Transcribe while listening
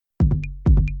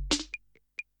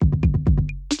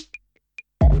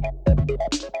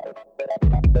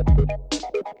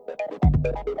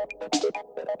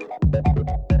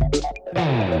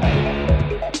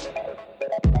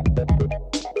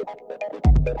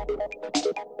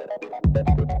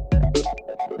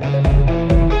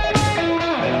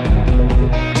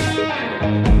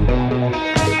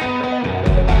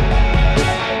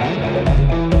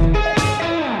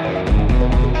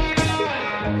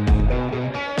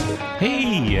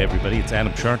It's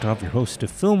Adam Chartoff, your host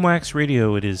of Filmwax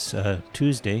Radio. It is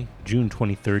Tuesday, June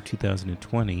 23rd,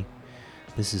 2020.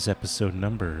 This is episode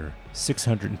number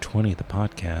 620 of the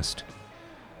podcast.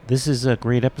 This is a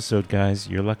great episode, guys.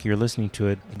 You're lucky you're listening to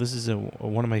it. This is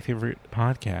one of my favorite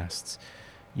podcasts.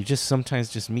 You just sometimes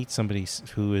just meet somebody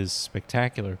who is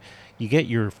spectacular. You get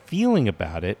your feeling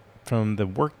about it from the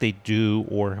work they do,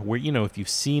 or where, you know, if you've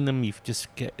seen them, you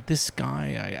just get this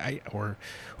guy, or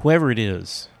whoever it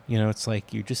is. You know, it's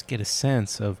like you just get a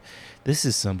sense of this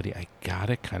is somebody I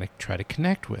gotta kind of try to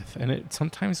connect with. And it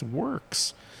sometimes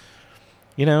works.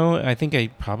 You know, I think I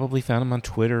probably found him on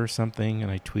Twitter or something, and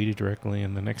I tweeted directly.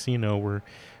 And the next thing you know,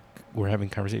 we're having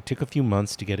conversation. It took a few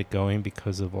months to get it going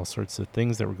because of all sorts of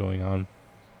things that were going on.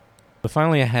 But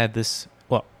finally I had this,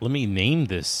 well, let me name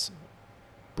this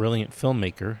brilliant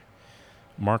filmmaker,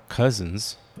 Mark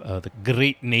Cousins, the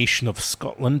great nation of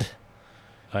Scotland.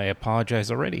 I apologize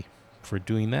already for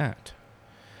doing that.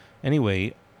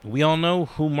 Anyway, we all know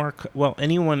who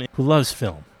anyone who loves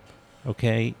film,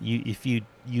 okay?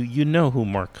 You know who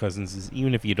Mark Cousins is,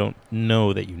 even if you don't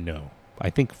know that you know. I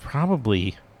think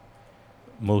probably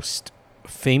most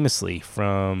famously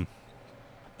from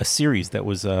a series that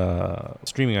was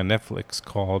streaming on Netflix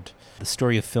called The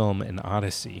Story of Film and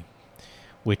Odyssey,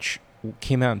 which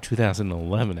came out in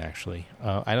 2011, actually.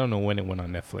 I don't know when it went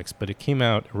on Netflix, but it came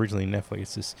out originally on Netflix.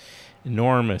 It's this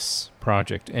enormous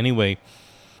project. Anyway,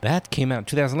 that came out in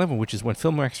 2011, which is when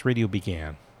Filmmaker Radio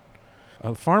began.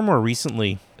 Far more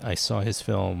recently, I saw his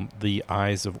film, The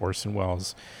Eyes of Orson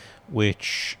Welles,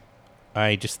 which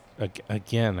I just,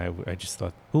 again, I just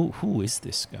thought, who is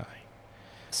this guy?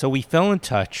 So we fell in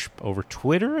touch over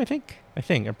Twitter, I think,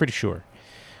 I'm pretty sure.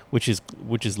 Which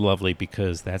is lovely,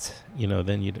 because that's, you know,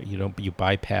 then you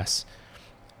bypass,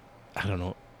 I don't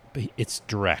know, it's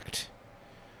direct,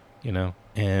 you know.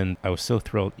 And I was so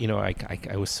thrilled, you know,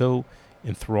 I was so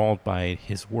enthralled by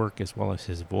his work as well as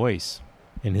his voice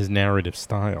and his narrative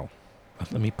style.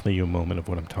 Let me play you a moment of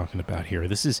what I'm talking about here.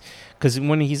 This is because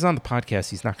when he's on the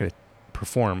podcast, he's not going to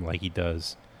perform like he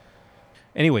does.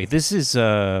 Anyway, this is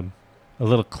a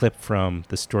little clip from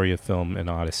The Story of Film and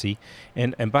Odyssey,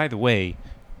 and by the way,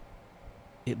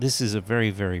 this is a very,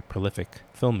 very prolific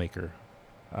filmmaker.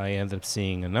 I ended up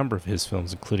seeing a number of his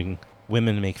films, including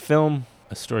Women Make Film,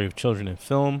 A Story of Children in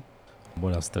Film.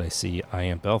 What else did I see? I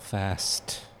Am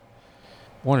Belfast.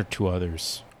 One or two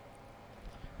others.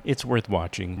 It's worth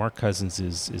watching. Mark Cousins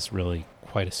is really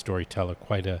quite a storyteller,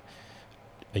 quite a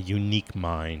unique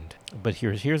mind. But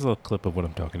here's a little clip of what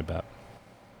I'm talking about.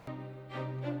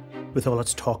 With all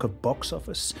its talk of box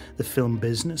office, the film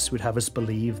business would have us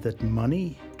believe that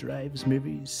money drives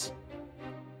movies.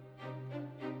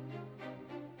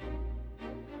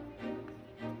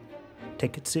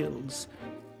 Ticket sales,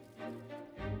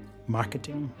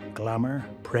 marketing, glamour,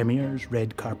 premieres,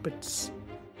 red carpets.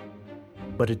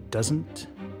 But it doesn't.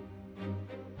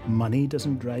 Money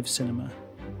doesn't drive cinema.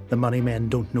 The money men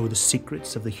don't know the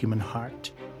secrets of the human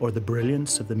heart or the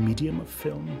brilliance of the medium of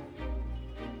film.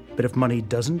 But if money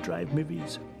doesn't drive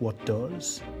movies, what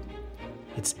does?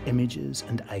 It's images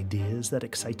and ideas that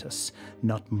excite us,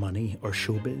 not money or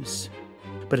showbiz.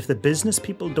 But if the business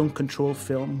people don't control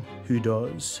film, who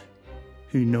does?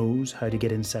 Who knows how to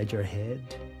get inside your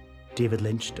head? David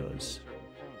Lynch does.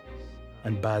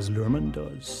 And Baz Luhrmann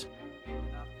does.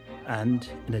 And,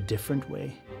 in a different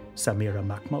way, Samira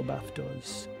Makhmalbaf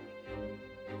does.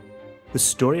 The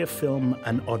Story of Film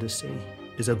and Odyssey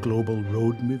is a global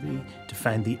road movie to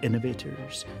find the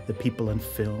innovators, the people and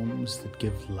films that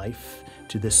give life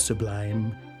to this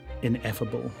sublime,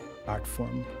 ineffable art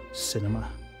form, cinema.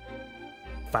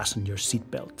 Fasten your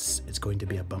seatbelts, it's going to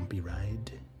be a bumpy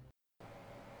ride.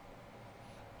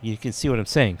 You can see what I'm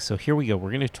saying. So here we go.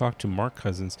 We're going to talk to Mark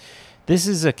Cousins. This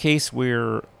is a case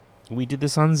where we did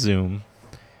this on Zoom.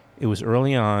 It was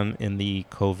early on in the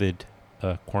COVID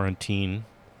quarantine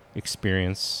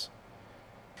experience.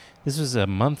 This was a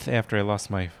month after I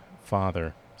lost my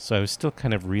father, so I was still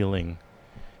kind of reeling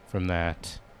from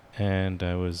that, and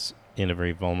I was in a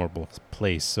very vulnerable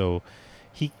place. So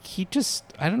he just,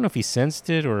 I don't know if he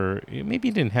sensed it, or maybe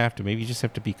he didn't have to. Maybe you just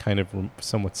have to be kind of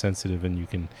somewhat sensitive, and you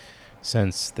can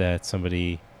sense that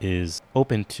somebody is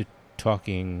open to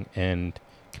talking and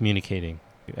communicating.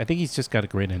 I think he's just got a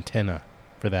great antenna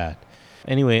for that.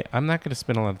 Anyway, I'm not going to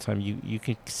spend a lot of time. You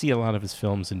can see a lot of his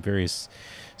films in various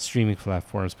streaming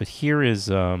platforms, but here is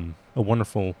a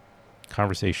wonderful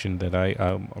conversation that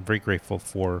I'm very grateful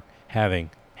for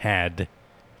having had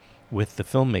with the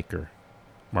filmmaker,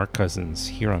 Mark Cousins,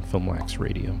 here on Filmwax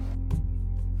Radio.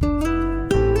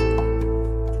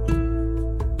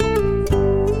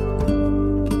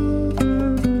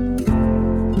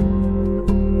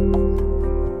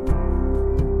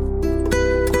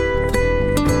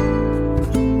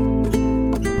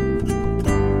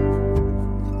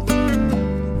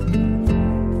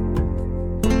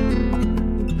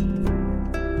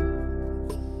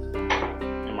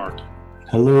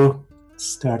 Hello.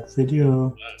 Start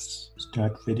video. Yes.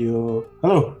 Start video.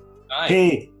 Hello. Hi.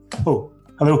 Hey. Oh,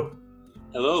 hello.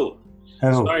 Hello.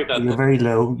 Hello. Sorry about You're that. very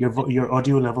low. Your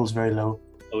audio level is very low.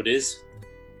 Oh, it is?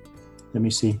 Let me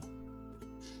see.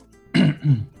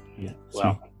 Yeah.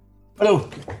 Wow. See. Hello.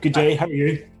 Good day. How are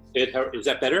you? Is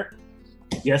that better?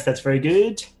 Yes, that's very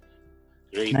good.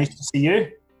 Great. Nice to see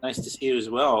you. Nice to see you as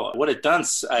well. What a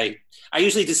dunce. I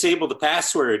usually disable the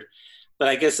password, but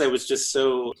I guess I was just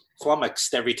so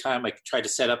flummoxed every time I tried to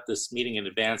set up this meeting in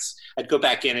advance. I'd go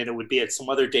back in and it would be at some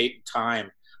other date and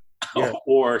time, Yeah.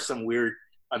 or some weird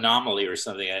anomaly or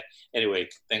something. Anyway,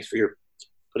 thanks for your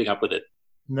putting up with it.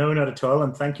 No, not at all.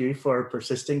 And thank you for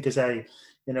persisting, because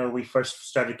we first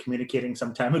started communicating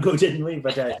some time ago, didn't we?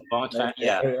 But Long time,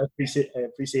 yeah. I appreciate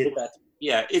that.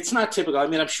 Yeah, it's not typical. I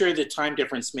mean, I'm sure the time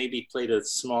difference maybe played a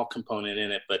small component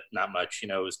in it, but not much.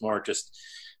 It was more just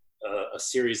a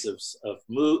series of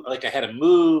move. Like I had to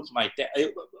move.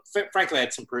 Frankly, I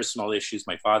had some personal issues.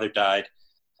 My father died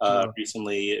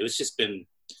recently. It was just been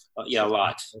a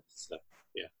lot. So,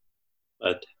 yeah,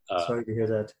 but sorry to hear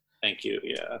that. Thank you.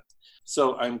 Yeah.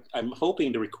 So I'm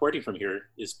hoping the recording from here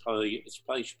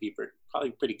should be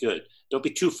pretty good. Don't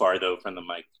be too far though from the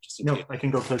mic. No, case. I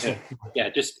can go closer. Yeah.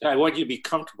 I want you to be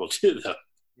comfortable too, though.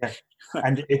 Yeah.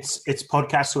 And it's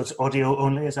podcast, so it's audio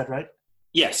only. Is that right?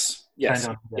 Yes. Kind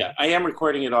of, Yeah. I am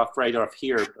recording it right off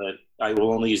here, but I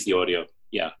will only use the audio.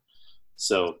 Yeah.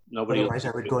 So nobody. Otherwise,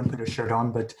 I would go and put a shirt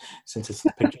on, but since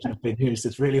the pictures have been used,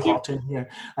 it's really hot in here.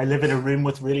 I live in a room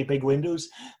with really big windows.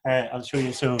 I'll show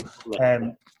you. So,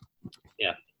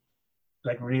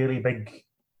 like really big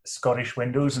Scottish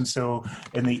windows, and so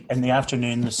in the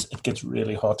afternoon, it gets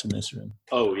really hot in this room.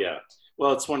 Oh yeah.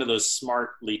 Well, it's one of those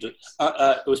smartly. It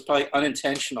was probably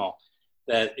unintentional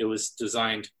that it was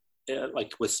designed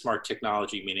like with smart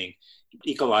technology, meaning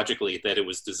ecologically, that it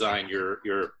was designed your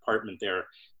apartment there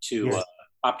to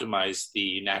optimize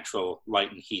the natural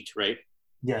light and heat, right?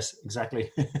 Yes,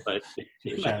 exactly. But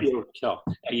it might be overkill.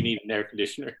 You need an air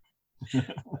conditioner.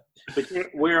 But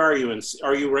where are you?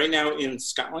 Are you right now in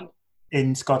Scotland?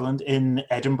 In Scotland, in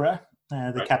Edinburgh,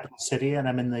 the capital city, and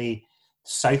I'm in the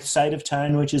south side of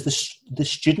town, which is the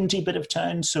studenty bit of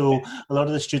town. So a lot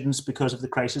of the students, because of the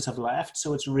crisis, have left.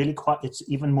 So it's really quiet. It's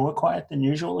even more quiet than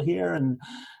usual here, and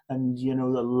a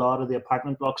lot of the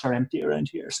apartment blocks are empty around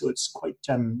here. So it's quite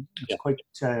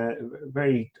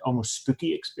very almost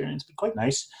spooky experience, but quite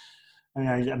nice.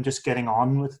 I'm just getting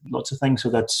on with lots of things, so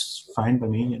that's fine by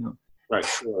me. Right,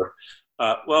 sure.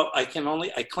 Well, I can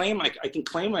claim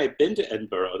I've been to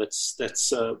Edinburgh. That's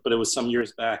but it was some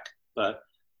years back. But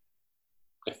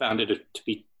I found it to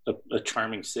be a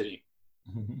charming city.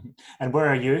 And where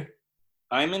are you?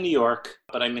 I'm in New York,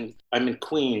 but I'm in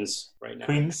Queens right now.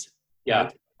 Queens? Yeah.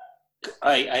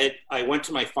 Right. I went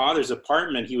to my father's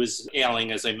apartment. He was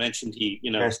ailing, as I mentioned.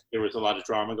 Yes. There was a lot of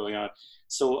drama going on.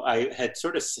 So I had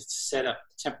sort of set up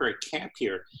temporary camp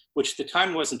here, which at the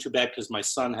time wasn't too bad because my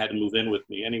son had to move in with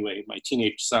me anyway, my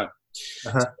teenage son.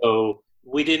 Uh-huh. So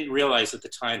we didn't realize at the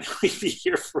time that we'd be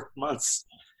here for months.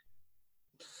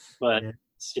 But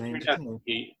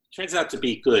it turns out to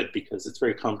be good because it's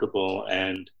very comfortable,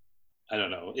 and I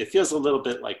don't know. It feels a little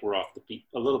bit like we're off the beat,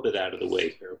 a little bit out of the way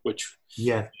here, which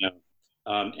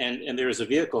and there is a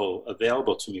vehicle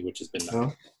available to me, which has been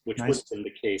nice. Would have been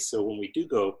the case. So when we do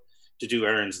go to do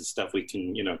errands and stuff, we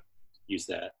can use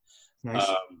that. Nice.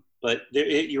 But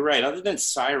you're right. Other than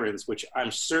sirens, which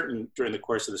I'm certain during the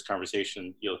course of this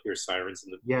conversation you'll hear sirens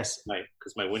in the night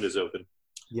because my window's open.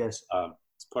 Yes.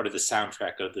 It's part of the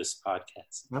soundtrack of this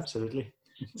podcast. Absolutely.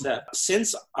 So,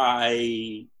 since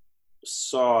I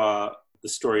saw the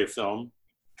story of film,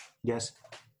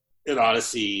 in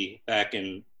Odyssey back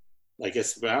in, I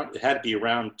guess it had to be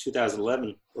around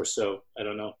 2011 or so. I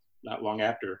don't know, not long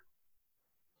after.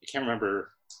 I can't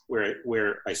remember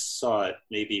where I saw it.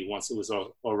 Maybe once it was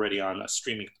already on a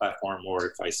streaming platform, or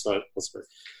if I saw it elsewhere.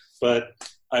 But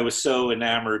I was so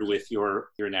enamored with your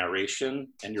narration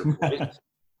and your voice.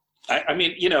 I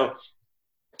mean,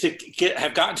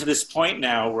 have gotten to this point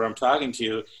now where I'm talking to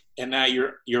you, and now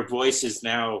your voice is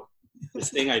now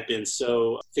this thing I've been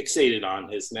so fixated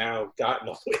on has now gotten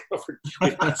all the way over.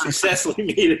 We've successfully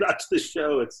made it onto the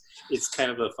show. It's kind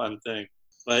of a fun thing,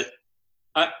 but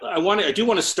I do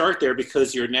want to start there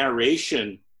because your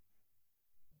narration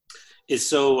is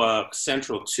so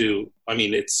central to. I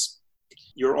mean,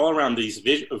 you're all around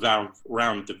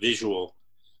around the visual,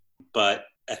 but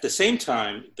at the same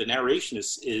time, the narration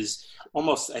is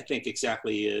almost, I think,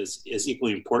 exactly as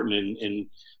equally important in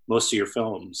most of your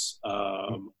films.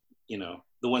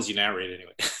 The ones you narrate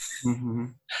anyway. Mm-hmm.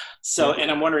 So, and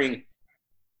I'm wondering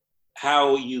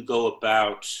how you go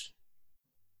about,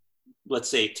 let's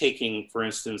say, taking, for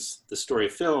instance, the story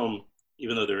of film,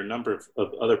 even though there are a number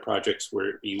of other projects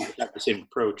where you have the same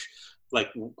approach, like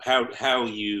how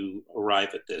you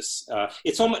arrive at this.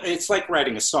 It's like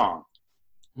writing a song.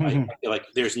 Right? Mm-hmm. I feel like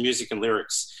there's music and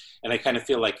lyrics, and I kind of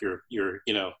feel like you're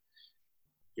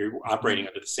operating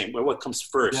under the same. Well, what comes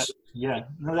first? Yeah.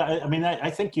 No, I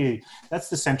think that's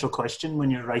the central question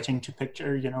when you're writing to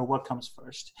picture. What comes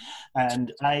first?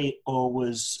 And I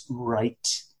always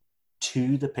write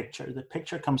to the picture. The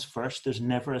picture comes first. There's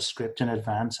never a script in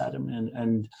advance, Adam.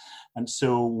 And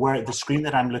so where the screen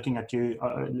that I'm looking at you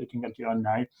on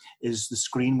now is the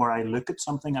screen where I look at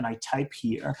something and I type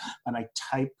here and I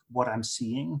type what I'm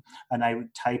seeing and I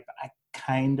would type a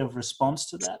kind of response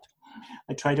to that.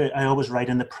 I always write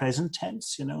in the present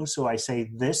tense, so I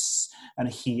say this and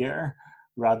here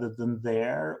rather than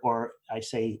there, or I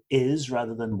say is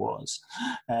rather than was.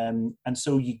 And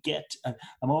so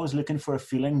I'm always looking for a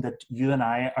feeling that you and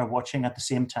I are watching at the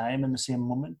same time in the same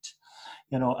moment,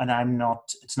 and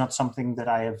it's not something that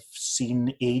I have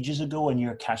seen ages ago and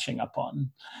you're catching up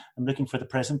on. I'm looking for the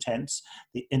present tense,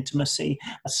 the intimacy,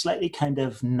 a slightly kind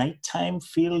of nighttime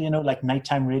feel, like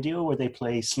nighttime radio where they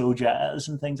play slow jazz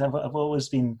and things. I've always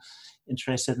been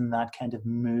interested in that kind of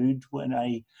mood when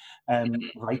I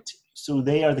write. So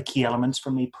they are the key elements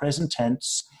for me. Present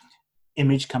tense,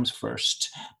 image comes first,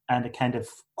 and a kind of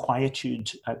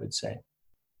quietude, I would say.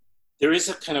 There is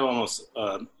a kind of almost,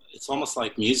 it's almost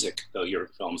like music, though, your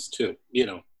films too.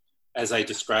 As I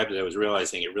described it, I was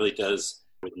realizing it really does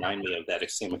remind me of that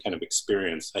same kind of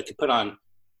experience. I could put on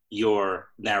your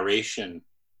narration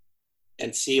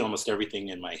and see almost everything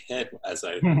in my head as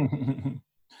I...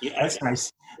 Yeah, that's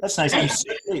nice.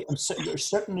 You're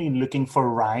certainly looking for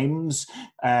rhymes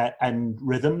and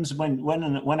rhythms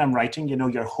when I'm writing.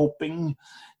 You're hoping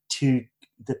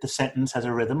that the sentence has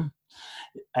a rhythm.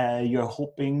 You're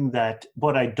hoping that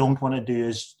what I don't want to do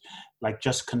is like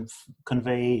just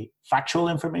convey factual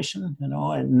information,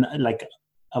 and like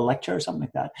a lecture or something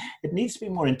like that. It needs to be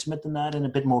more intimate than that and a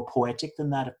bit more poetic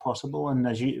than that if possible. And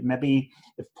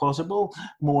if possible,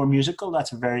 more musical.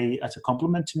 That's a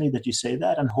compliment to me that you say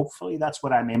that. And hopefully that's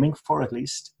what I'm aiming for at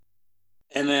least.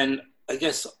 And then I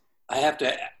guess I have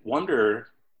to wonder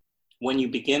when you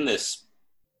begin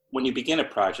a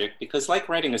project, because like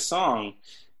writing a song,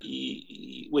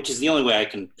 which is the only way I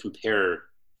can compare.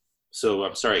 So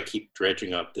I'm sorry, I keep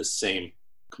dredging up this same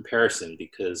comparison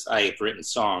because I've written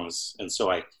songs, and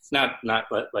so I not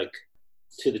like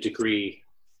to the degree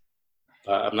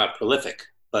I'm not prolific,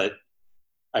 but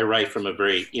I write from a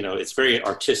very it's very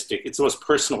artistic. It's the most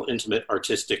personal, intimate,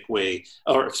 artistic way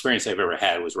or experience I've ever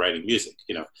had was writing music,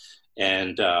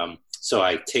 and so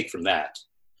I take from that,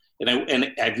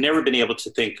 and I've never been able to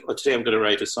think, today I'm going to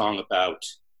write a song about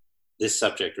this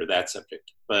subject or that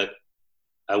subject, but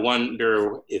I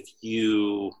wonder if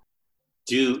you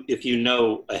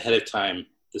know ahead of time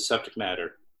the subject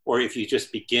matter, or if you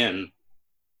just begin,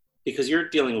 because you're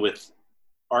dealing with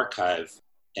archive,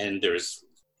 and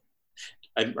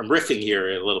I'm riffing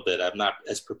here a little bit. I'm not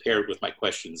as prepared with my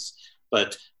questions,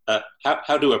 but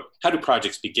how do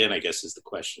projects begin, I guess, is the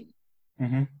question.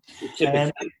 Mm-hmm.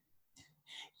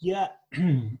 Yeah.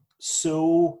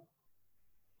 So,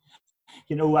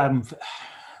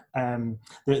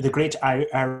 the great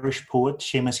Irish poet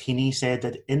Seamus Heaney said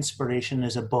that inspiration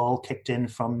is a ball kicked in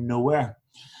from nowhere.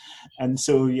 And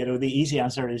so, the easy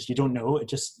answer is you don't know.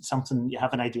 It's just something, you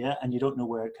have an idea and you don't know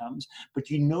where it comes. But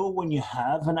when you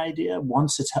have an idea,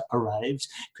 once it arrives,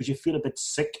 because you feel a bit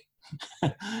sick,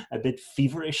 a bit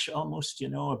feverish almost,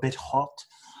 a bit hot.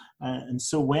 And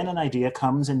so when an idea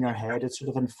comes in your head, it sort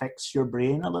of infects your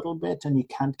brain a little bit and you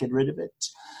can't get rid of it.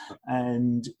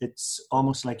 And it's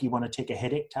almost like you want to take a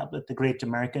headache tablet. The great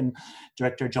American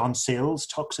director John Sayles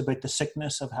talks about the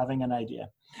sickness of having an idea.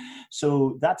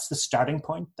 So that's the starting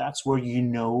point. That's where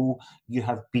you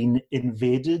have been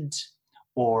invaded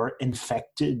or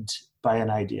infected by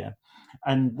an idea.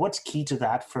 And what's key to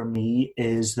that for me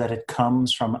is that it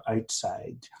comes from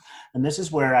outside. And this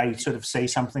is where I sort of say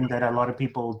something that a lot of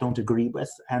people don't agree with.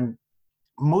 And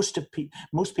most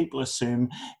people assume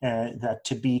that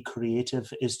to be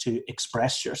creative is to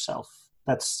express yourself.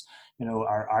 That's,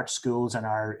 our art schools and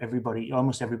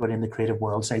almost everybody in the creative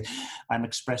world say, I'm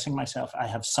expressing myself. I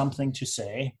have something to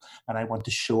say and I want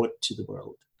to show it to the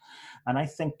world. And I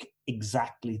think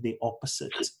exactly the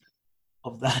opposite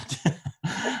of that.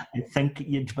 I think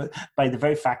by the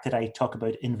very fact that I talk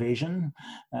about invasion,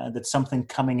 that something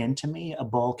coming into me, a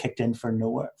ball kicked in from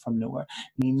nowhere,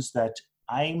 means that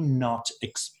I'm not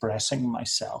expressing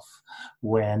myself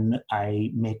when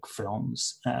I make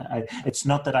films. It's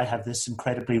not that I have this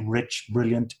incredibly rich,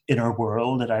 brilliant inner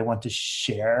world that I want to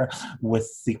share with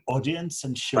the audience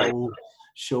and show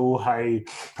how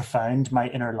profound my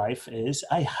inner life is.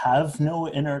 I have no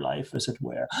inner life, as it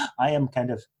were. I am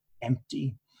kind of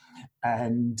empty.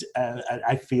 And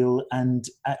I feel, and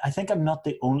I think I'm not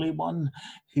the only one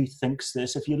who thinks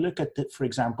this. If you look at, for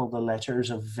example, the letters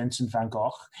of Vincent van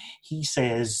Gogh, he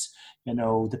says,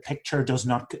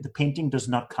 the painting does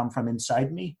not come from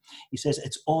inside me. He says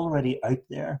it's already out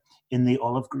there in the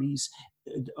olive trees,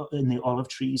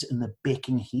 in the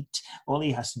baking heat. All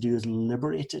he has to do is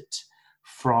liberate it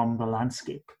from the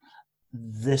landscape.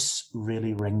 This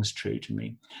really rings true to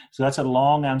me. So that's a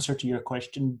long answer to your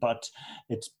question, but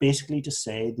it's basically to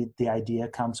say that the idea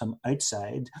comes from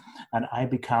outside and I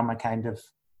become a kind of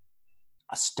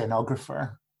a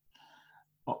stenographer,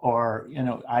 or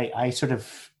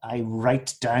I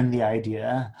write down the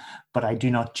idea, but I do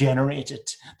not generate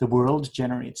it. The world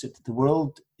generates it. The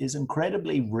world is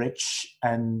incredibly rich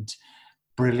and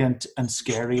brilliant and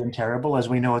scary and terrible, as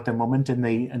we know at the moment in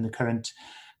the current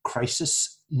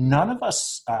crisis. None of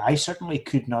us, I certainly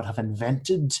could not have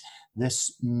invented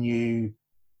this new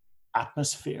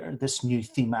atmosphere, this new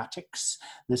thematics,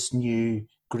 this new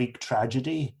Greek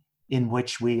tragedy in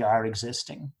which we are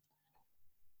existing.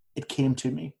 It came to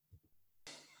me.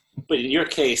 But in your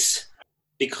case,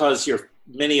 because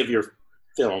most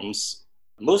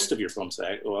of your films,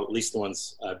 well, at least the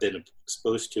ones I've been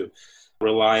exposed to,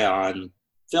 rely on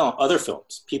other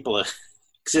films,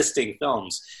 existing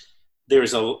films.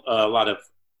 There's a lot of,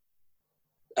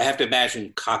 I have to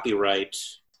imagine copyright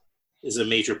is a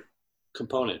major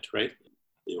component, right?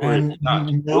 Or not?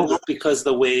 No. Because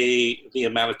the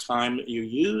amount of time you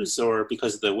use, or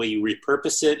because of the way you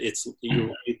repurpose it,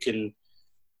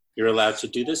 you're allowed to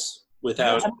do this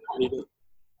without.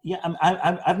 Yeah,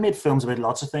 I've made films about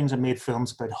lots of things. I made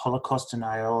films about Holocaust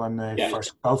denial and the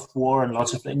first Gulf War and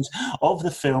lots of things. Of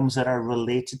the films that are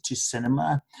related to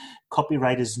cinema,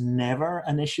 copyright is never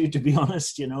an issue, to be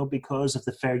honest, because of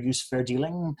the fair use, fair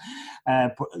dealing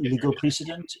legal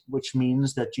precedent, which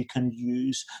means that you can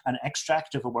use an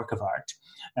extract of a work of art.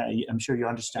 I'm sure you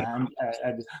understand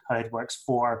how it works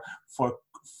for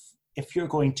if you're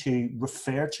going to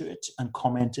refer to it and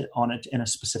comment on it in a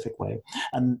specific way.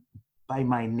 And by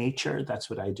my nature, that's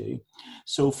what I do.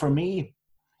 So for me,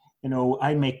 if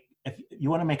you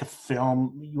want to make a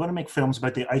film, you want to make films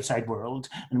about the outside world,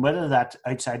 and whether that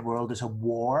outside world is a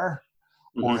war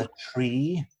or a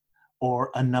tree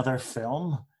or another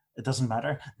film, it doesn't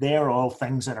matter. They're all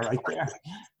things that are out there.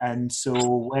 And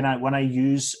so when I'm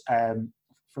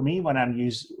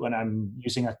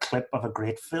using a clip of a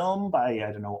great film by,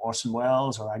 I don't know, Orson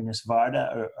Welles or Agnes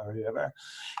Varda or whoever,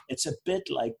 it's a bit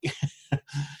like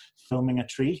filming a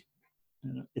tree.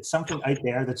 It's something out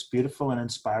there that's beautiful and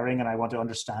inspiring, and I want to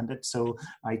understand it. So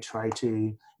I try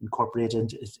to incorporate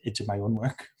it into my own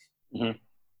work. Mm-hmm.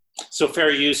 So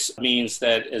fair use means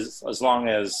that as long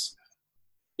as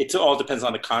it all depends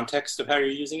on the context of how you're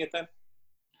using it then?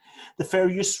 The fair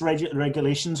use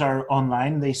regulations are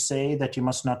online. They say that you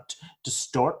must not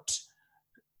distort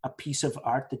a piece of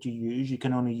art that you use. You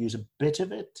can only use a bit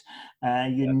of it.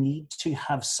 You need to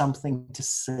have something to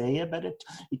say about it.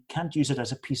 You can't use it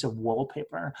as a piece of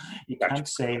wallpaper. You can't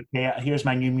say, hey, here's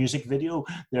my new music video,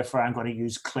 therefore I'm going to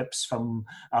use clips from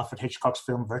Alfred Hitchcock's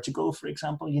film Vertigo, for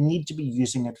example. You need to be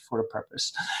using it for a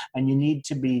purpose. And you need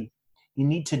to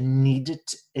need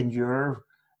it in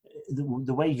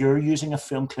the way you're using a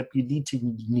film clip. You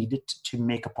need it to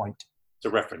make a point. It's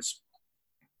a reference.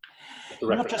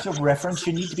 Not just a reference,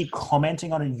 you need to be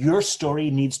commenting on it. Your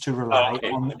story needs to rely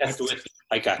on it.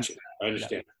 I got you. I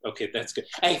understand. Yeah. Okay, that's good.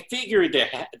 I figured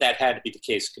that had to be the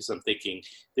case, because I'm thinking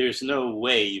there's no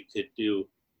way you could do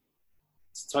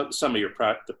some of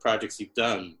the projects you've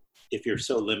done if you're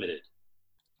so limited.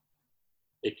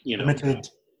 Limited.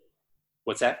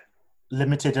 What's that?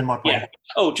 Limited in what way? Yeah.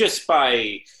 Oh, just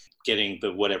by getting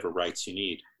the whatever rights you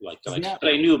need. Yeah. But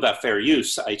I knew about fair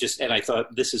use. I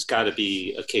thought this has got to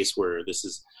be a case where this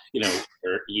is,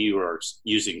 where you are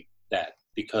using that,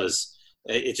 because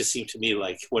it just seemed to me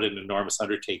like what an enormous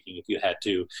undertaking if you had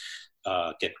to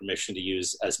get permission to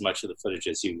use as much of the footage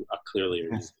as you clearly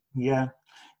are using.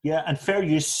 Yeah, and fair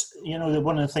use,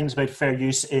 one of the things about fair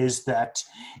use is that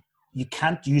you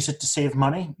can't use it to save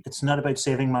money. It's not about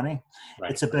saving money. Right.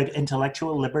 It's about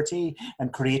intellectual liberty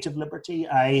and creative liberty.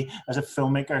 As a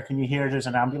filmmaker, can you hear there's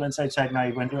an ambulance outside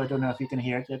my window? I don't know if you can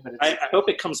hear it, but I hope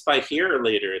it comes by here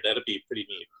later. That'd be pretty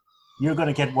neat. You're going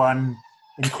to get one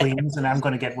in Queens, and I'm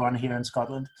going to get one here in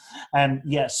Scotland.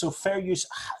 So fair use.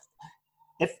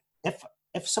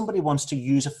 If somebody wants to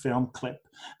use a film clip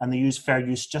and they use fair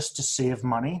use just to save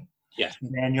money,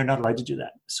 then you're not allowed to do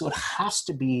that. So it has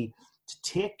to be to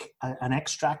take an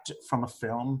extract from a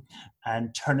film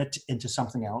and turn it into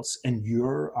something else in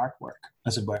your artwork,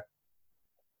 as it were.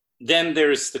 Then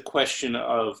there's the question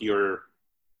of your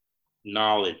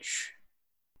knowledge.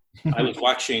 I was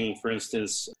watching, for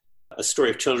instance, A Story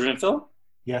of Children in film.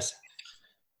 Yes.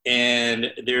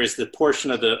 And there's the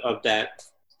portion of that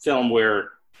film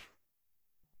where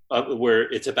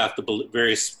it's about the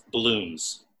various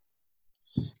balloons.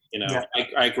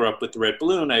 I grew up with the red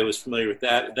balloon. I was familiar with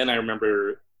that. Then I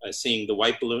remember seeing the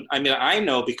white balloon. I mean, I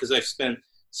know because I've spent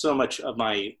so much of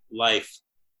my life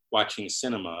watching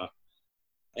cinema.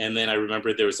 And then I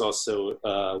remember there was also,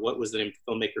 what was the name of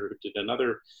the filmmaker who did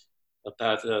another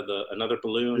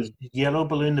balloon? There's the yellow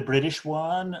balloon, the British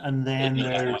one. And then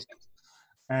there's,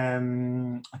 I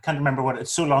can't remember what,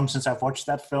 it's so long since I've watched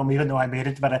that film, even though I made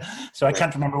it, but I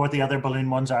can't remember what the other balloon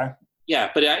ones are.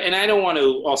 Yeah, but I don't want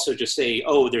to also just say,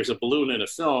 oh, there's a balloon in a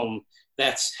film.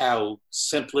 That's how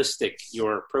simplistic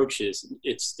your approach is.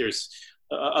 There's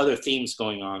other themes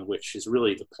going on, which is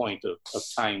really the point of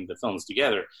tying the films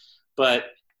together. But,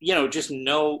 just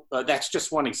know that's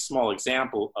just one small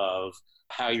example of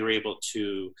how you're able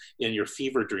to, in your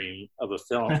fever dream of a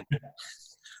film,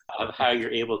 of how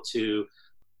you're able to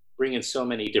bring in so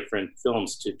many different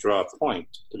films to draw a point,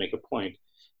 to make a point.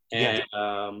 And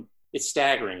it's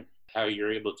staggering how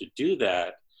you're able to do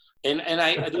that. And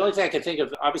the only thing I can think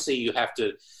of, obviously you have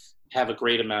to have a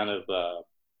great amount of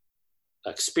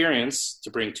experience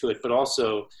to bring to it, but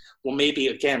also, well, maybe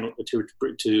again, to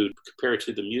compare it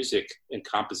to the music and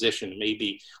composition,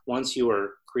 maybe once you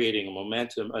are creating a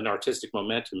momentum, an artistic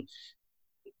momentum,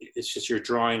 it's just you're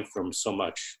drawing from so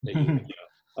much that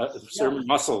certain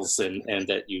muscles and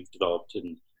that you've developed.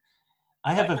 And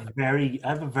I have a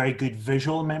very good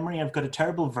visual memory. I've got a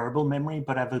terrible verbal memory,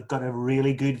 but I've got a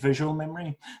really good visual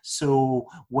memory. So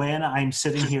when I'm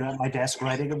sitting here at my desk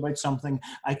writing about something,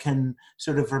 I can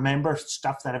sort of remember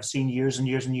stuff that I've seen years and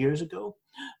years and years ago.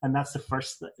 And that's the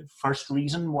first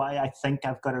reason why I think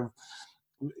I've got a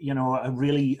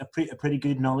pretty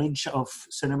good knowledge of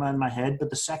cinema in my head. But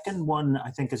the second one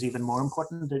I think is even more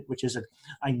important, which is that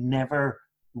I never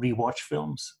rewatch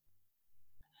films.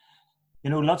 I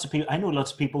know lots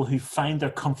of people who find their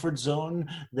comfort zone,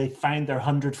 they find their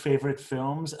 100 favorite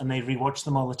films and they rewatch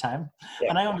them all the time. Yeah.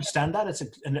 And I understand that.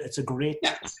 It's a great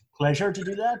pleasure to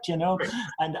do that,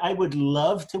 And I would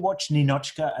love to watch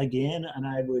Ninotchka again, and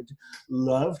I would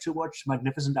love to watch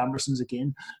Magnificent Ambersons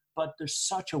again. But there's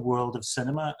such a world of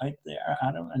cinema out there,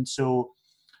 Adam. And so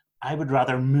I would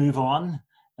rather move on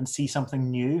and see something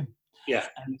new. Yeah.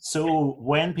 And so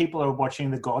when people are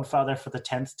watching The Godfather for the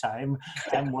 10th time,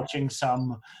 I'm watching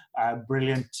some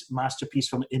brilliant masterpiece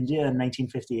from India in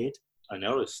 1958. I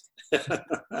noticed.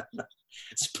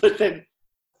 But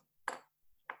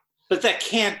that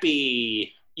can't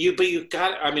be you. But you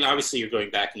got. I mean, obviously, you're going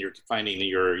back and you're finding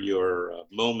your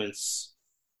moments.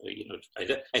 I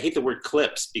hate the word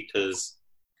clips because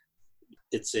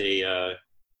it's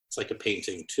like a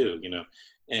painting too.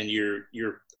 And you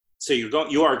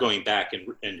are going back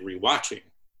and rewatching,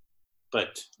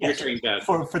 but you're doing that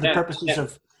for the purposes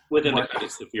of within the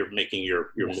context of you're making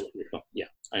your yeah,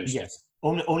 I understand. Yes,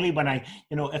 only when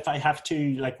if I have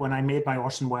to, like when I made my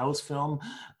Orson Welles film,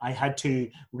 I had to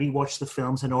rewatch the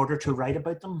films in order to write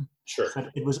about them. Sure,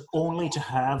 but it was only to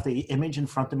have the image in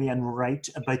front of me and write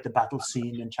about the battle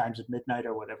scene in Chimes at Midnight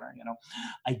or whatever.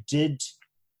 I did.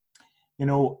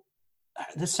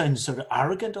 This sounds sort of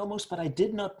arrogant almost, but I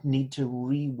did not need to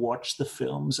re-watch the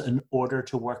films in order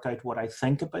to work out what I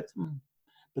think about them,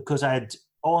 because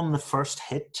on the first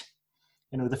hit,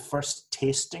 the first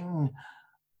tasting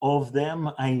of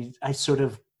them, I sort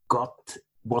of got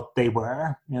what they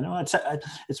were. It's a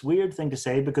weird thing to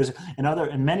say because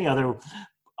in many other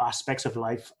aspects of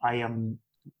life, I am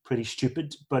pretty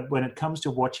stupid. But when it comes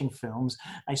to watching films,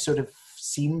 I sort of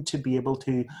seem to be able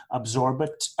to absorb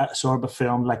a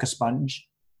film like a sponge.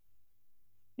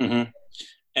 Mm-hmm.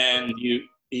 And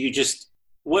you just,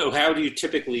 how do you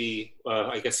typically,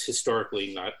 I guess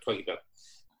historically, not talking about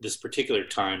this particular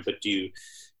time, but do you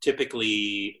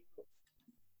typically,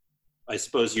 I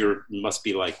suppose you must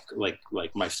be like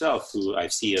myself, who I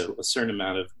see a certain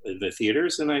amount of the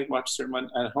theaters, and I watch a certain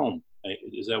amount at home.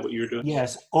 Is that what you're doing?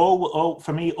 Yes.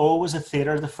 For me, always a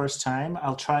theater the first time.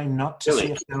 I'll try not to Really?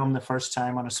 see a film the first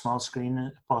time on a small screen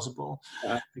if possible,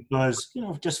 Uh, because,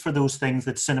 just for those things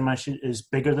that cinema is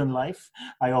bigger than life.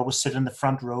 I always sit in the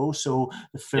front row, so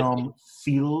the film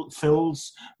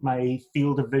fills my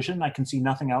field of vision. I can see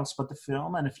nothing else but the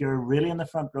film. And if you're really in the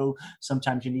front row,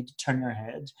 sometimes you need to turn your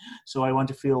head. So I want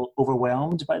to feel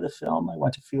overwhelmed by the film. I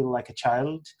want to feel like a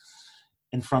child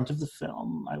in front of the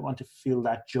film. I want to feel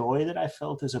that joy that I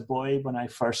felt as a boy when I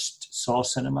first saw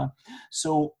cinema.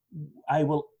 So I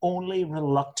will only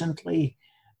reluctantly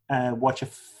watch a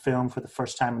film for the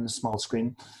first time on the small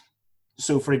screen.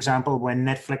 So, for example, when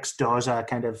Netflix does a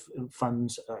kind of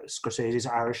funds Scorsese's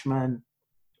Irishman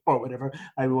or whatever,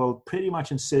 I will pretty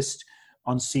much insist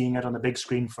on seeing it on the big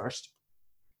screen first.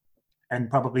 And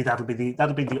probably that'll be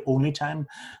the only time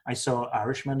I saw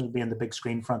Irishman. It'll be in the big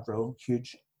screen front row,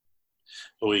 huge.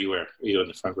 What were you in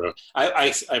the front row?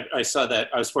 I saw that.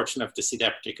 I was fortunate enough to see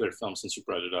that particular film, since you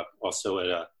brought it up, also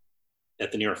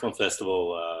at the New York Film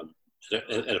Festival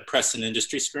at a press and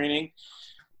industry screening,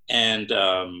 and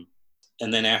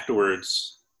then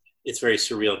afterwards, it's very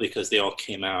surreal because they all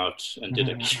came out and did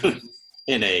a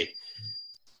Q&A. It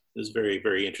was very,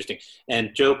 very interesting.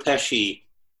 And Joe Pesci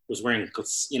was wearing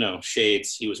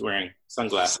shades. He was wearing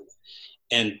sunglasses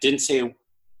and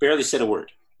barely said a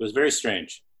word. It was very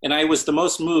strange. And I was the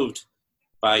most moved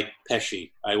by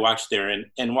Pesci. I watched there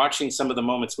and watching some of the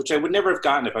moments, which I would never have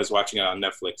gotten if I was watching it on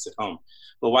Netflix at home.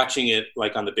 But watching it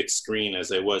like on the big screen,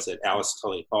 as I was at Alice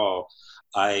Tully Hall,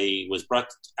 I was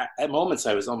at moments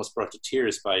I was almost brought to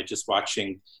tears by just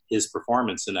watching his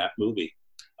performance in that movie.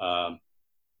 And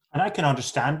I can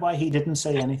understand why he didn't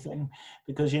say anything,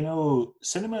 because,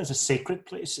 cinema is a sacred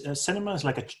place. Cinema is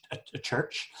like a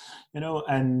church,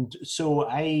 and so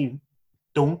I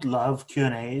don't love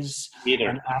Q&As either.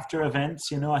 And after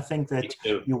events. I think that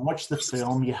you watch the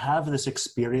film, you have this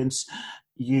experience,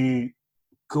 you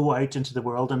go out into the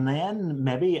world, and then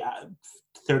maybe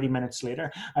 30 minutes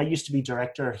later, I used to be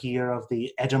director here of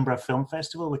the Edinburgh Film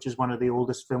Festival, which is one of the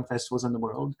oldest film festivals in the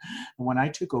world. And when I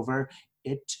took over,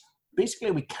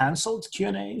 basically we cancelled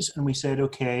Q&As, and we said,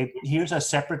 okay, here's a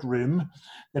separate room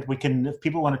that we can, if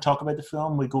people want to talk about the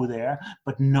film, we go there,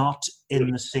 but not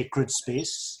in the sacred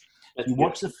space. You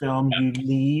watch the film, you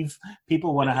leave,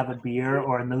 people want to have a beer,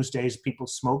 or in those days people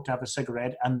smoked, have a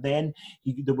cigarette, and then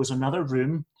there was another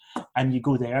room, and you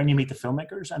go there and you meet the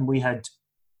filmmakers. And we had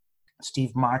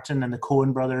Steve Martin and the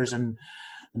Coen brothers and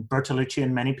Bertolucci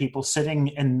and many people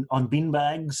sitting on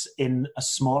beanbags in a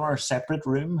smaller separate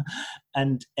room,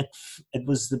 and it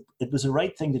was the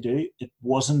right thing to do. It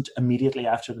wasn't immediately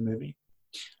after the movie.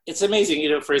 It's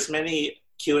amazing, for as many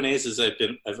Q&As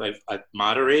as I've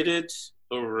moderated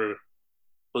over,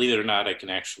 believe it or not, I can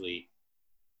actually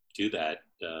do that.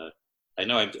 I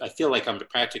know I feel like I'm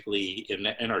practically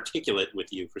inarticulate with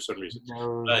you for some reason,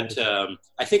 but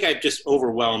I think I'm just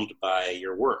overwhelmed by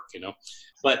your work,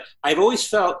 But I've always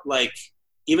felt like,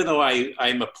 even though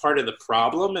I'm a part of the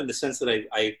problem, in the sense that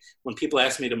I when people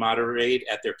ask me to moderate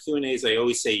at their Q&As, I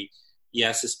always say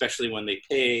yes, especially when they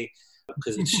pay,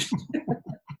 because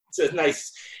it's a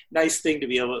nice thing to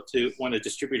be able to, when a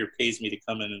distributor pays me to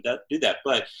come in and do that.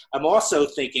 But I'm also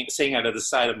saying out of the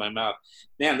side of my mouth,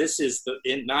 man, this is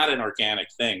not an organic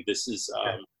thing. This is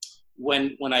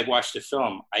when I watched a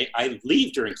film, I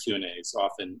leave during Q&As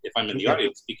often if I'm in the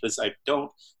audience, because I don't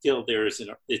feel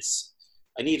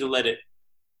I need to let it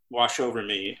wash over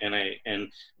me,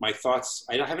 and my thoughts.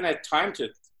 I haven't had time to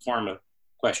form a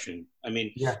question. I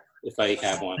mean. Yeah. If I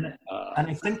have one. And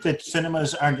I think that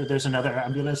cinemas there's another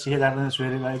ambulance. You hear that one? It's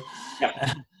really loud.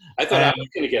 Yeah. I thought I was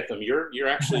going to get them. You're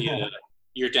actually,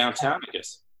 you're downtown, I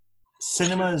guess.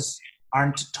 Cinemas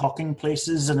aren't talking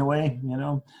places in a way,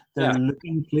 They're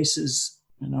looking places,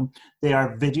 They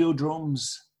are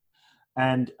videodromes.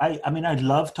 And I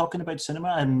love talking about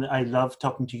cinema, and I love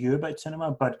talking to you about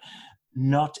cinema, but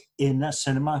not in a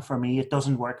cinema. For me, it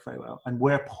doesn't work very well. And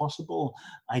where possible,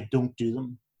 I don't do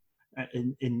them.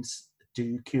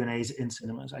 Do Q&As in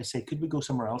cinemas. I say, could we go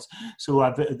somewhere else? So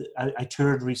I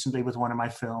toured recently with one of my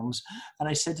films, and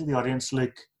I said to the audience,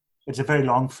 look, it's a very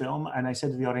long film, and I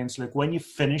said to the audience, look, when you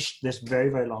finish this very,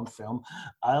 very long film,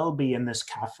 I'll be in this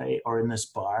cafe or in this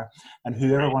bar, and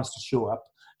whoever wants to show up,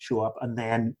 show up, and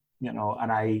then, and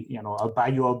I'll buy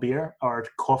you a beer or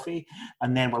coffee,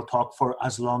 and then we'll talk for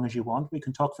as long as you want. We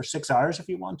can talk for 6 hours if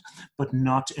you want, but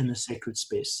not in the sacred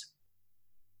space.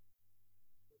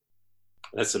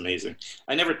 That's amazing.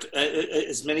 I never,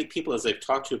 as many people as I've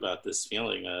talked to about this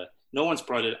feeling, no one's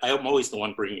brought it. I'm always the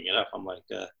one bringing it up. I'm like,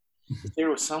 if there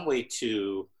was some way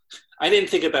to, I didn't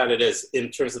think about it as in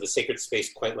terms of the sacred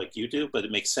space quite like you do, but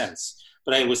it makes sense.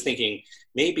 But I was thinking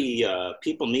maybe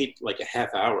people need like a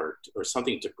half hour or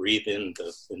something to breathe in,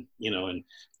 and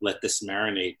let this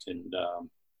marinate. And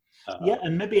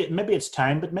and maybe it's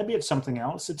time, but maybe it's something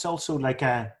else. It's also like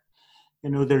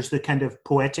there's the kind of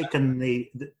poetic and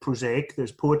the prosaic.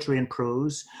 There's poetry and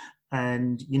prose,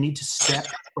 and you need to step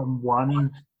from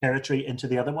one territory into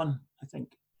the other one, I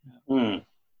think.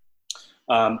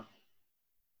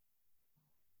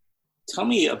 Tell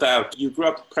me about, you grew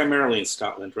up primarily in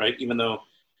Scotland, right? Even though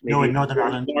no, in Northern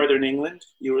Ireland. Northern England?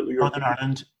 Northern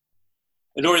Ireland.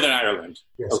 Northern Ireland.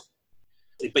 Yes.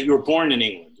 Okay. But you were born in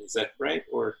England, is that right?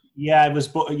 Or yeah, I was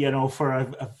born.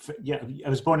 I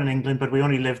was born in England, but we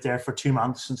only lived there for 2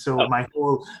 months, and so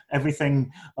everything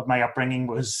of my upbringing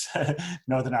was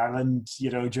Northern Ireland.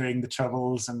 During the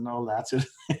Troubles and all that.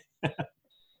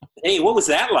 Hey, what was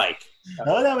that like?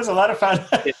 Oh, that was a lot of fun.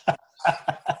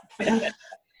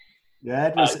 Yeah,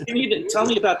 it was. Tell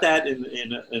me about that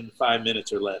in 5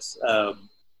 minutes or less.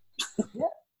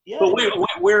 Yeah. But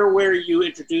where were you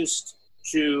introduced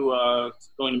to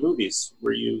going to movies?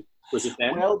 Was it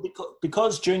then? Well,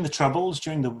 because during the Troubles,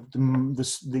 during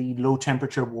the low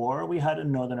temperature war we had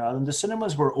in Northern Ireland, the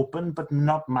cinemas were open, but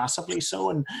not massively so.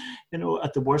 And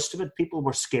at the worst of it, people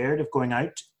were scared of going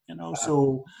out.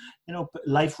 So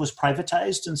life was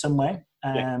privatized in some way.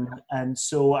 And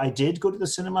so I did go to the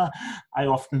cinema. I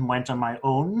often went on my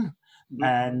own. Mm-hmm.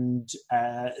 And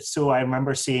so I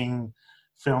remember seeing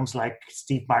films like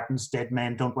Steve Martin's Dead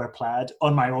Men Don't Wear Plaid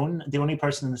on my own, the only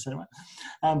person in the cinema.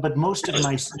 But most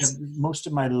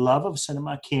of my love of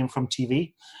cinema came from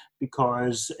TV,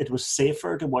 because it was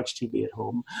safer to watch TV at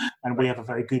home. And we have a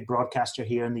very good broadcaster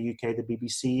here in the UK, the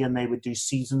BBC, and they would do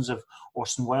seasons of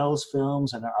Orson Welles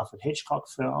films and Alfred Hitchcock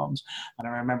films. And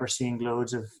I remember seeing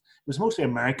loads of, it was mostly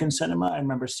American cinema. I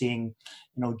remember seeing,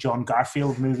 John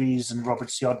Garfield movies and Robert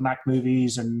Siodmak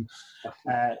movies, and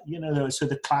so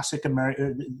the classic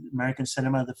American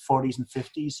cinema, the 40s and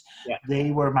 50s,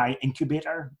 they were my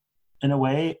incubator in a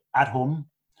way at home.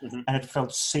 Mm-hmm. And it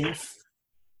felt safe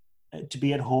to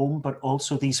be at home, but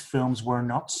also these films were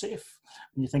not safe.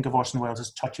 When you think of Orson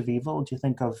Welles' Touch of Evil, do you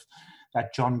think of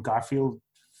that John Garfield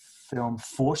film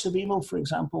Force of Evil, for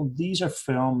example? These are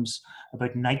films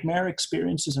about nightmare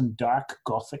experiences and dark,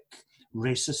 gothic,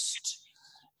 racist,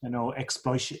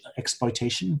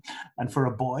 exploitation. And for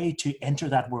a boy to enter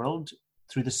that world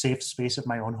through the safe space of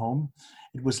my own home,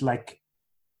 it was like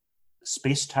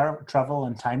space travel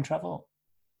and time travel.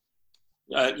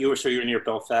 You're near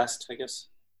Belfast, I guess?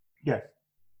 Yeah.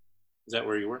 Is that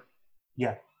where you were?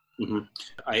 Yeah. Mm-hmm.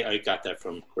 I got that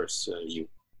from, of course,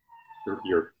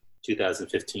 your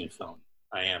 2015 film,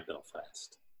 I Am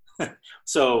Belfast.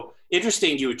 So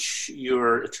interesting,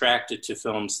 you're attracted to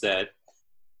films that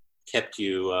kept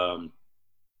you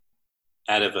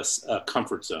out of a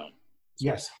comfort zone.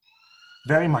 Yes,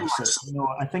 very much so.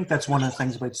 I think that's one of the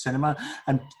things about cinema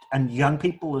and young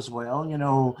people as well.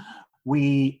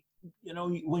 When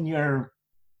you're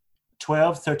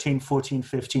 12, 13, 14,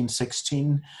 15,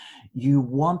 16, you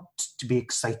want to be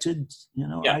excited.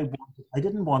 I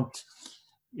didn't want,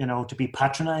 to be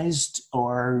patronized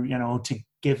or, to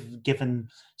given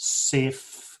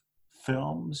safe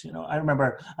films. I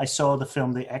remember I saw the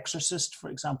film The Exorcist,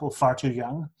 for example, far too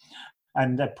young.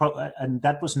 And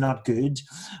that was not good.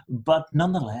 But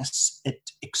nonetheless,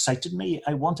 it excited me.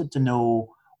 I wanted to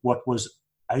know what was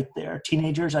out there.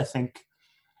 Teenagers, I think,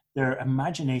 their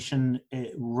imagination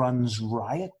runs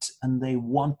riot, and they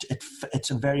want it. It's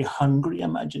a very hungry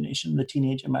imagination, the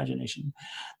teenage imagination.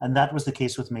 And that was the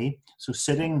case with me. So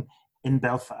sitting in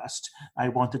Belfast, I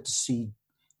wanted to see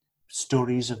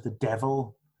stories of the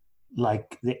devil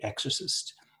like The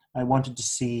Exorcist. I wanted to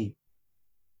see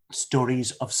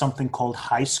stories of something called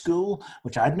high school,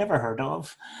 which I'd never heard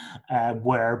of,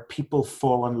 where people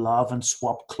fall in love and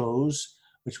swap clothes,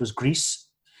 which was Grease,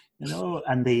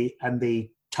 and the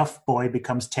tough boy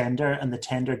becomes tender and the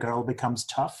tender girl becomes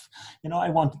tough.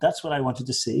 That's what I wanted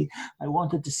to see. I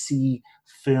wanted to see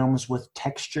films with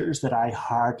textures that I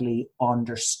hardly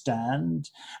understood.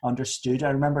 I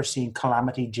remember seeing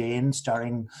Calamity Jane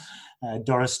starring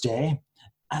Doris Day,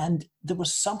 and there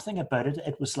was something about it.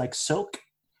 It was like silk.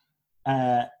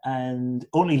 And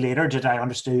only later did I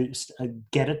understand,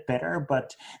 get it better.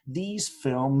 But these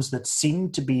films that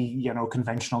seemed to be,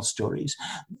 conventional stories,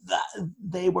 that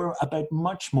they were about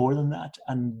much more than that,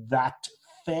 and that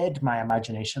fed my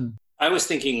imagination. I was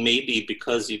thinking maybe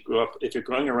because you grew up, if you're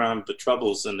growing around the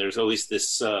Troubles, and there's always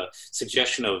this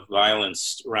suggestion of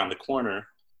violence around the corner,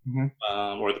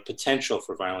 or the potential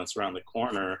for violence around the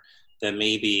corner, then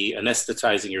maybe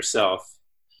anesthetizing yourself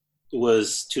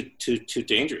was too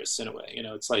dangerous in a way.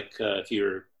 It's like if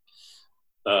you're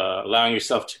allowing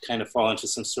yourself to kind of fall into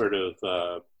some sort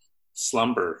of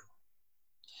slumber,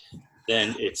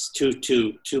 then it's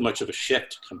too much of a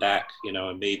shift to come back,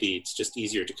 and maybe it's just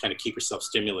easier to kind of keep yourself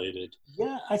stimulated.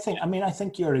 Yeah, I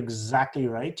think you're exactly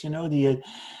right.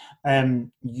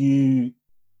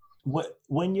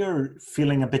 When you're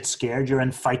feeling a bit scared, you're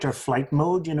in fight or flight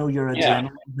mode. Your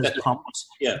adrenaline is pumped.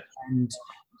 Yeah. And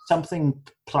something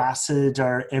placid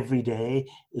or everyday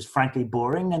is frankly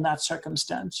boring in that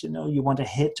circumstance. You want a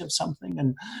hit of something.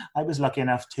 And I was lucky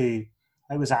enough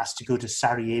I was asked to go to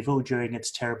Sarajevo during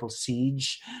its terrible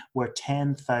siege, where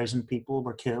 10,000 people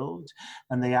were killed.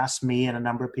 And they asked me and a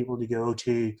number of people to go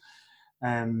to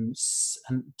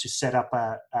set up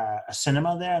a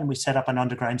cinema there, and we set up an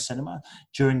underground cinema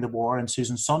during the war. And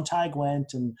Susan Sontag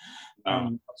went, and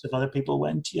lots of other people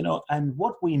went. And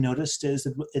what we noticed is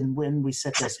that when we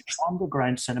set this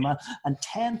underground cinema, and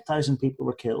 10,000 people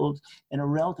were killed in a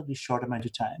relatively short amount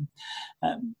of time,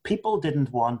 people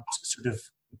didn't want sort of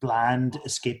bland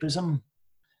escapism.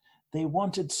 They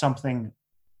wanted something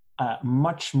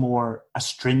much more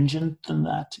astringent than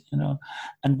that,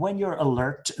 And when you're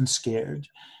alert and scared,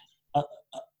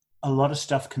 a lot of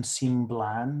stuff can seem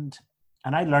bland.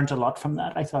 And I learned a lot from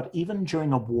that. I thought even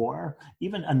during a war,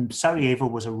 and Sarajevo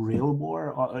was a real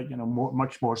war,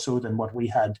 much more so than what we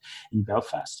had in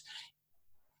Belfast.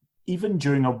 Even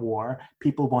during a war,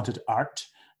 people wanted art,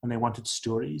 and they wanted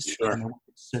stories, Sure. And they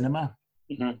wanted cinema.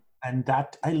 Mm-hmm. And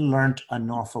that I learned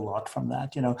an awful lot from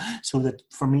that, so that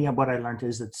for me, what I learned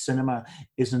is that cinema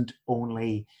isn't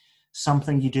only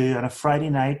something you do on a Friday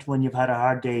night when you've had a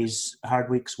hard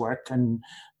week's work, and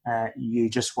you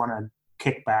just want to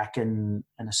kick back and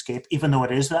escape, even though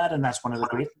it is that, and that's one of the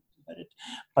great things about it.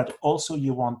 But also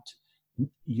you want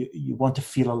to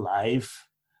feel alive,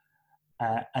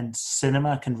 and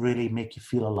cinema can really make you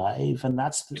feel alive, and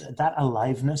that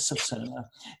aliveness of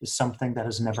cinema is something that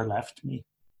has never left me.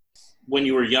 When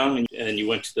you were young and you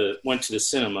went to the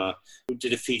cinema,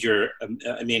 did it feed your?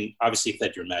 Obviously it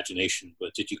fed your imagination,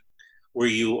 but were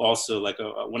you also like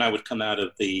when I would come out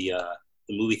of the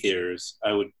movie theaters,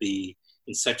 I would be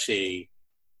in such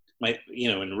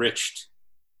enriched.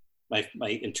 My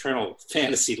internal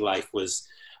fantasy life was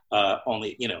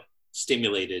only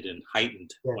stimulated and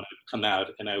heightened when I would come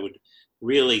out, and I would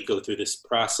really go through this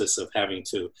process of having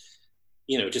to,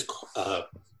 just.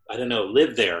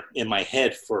 Live there in my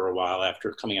head for a while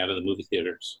after coming out of the movie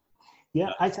theaters.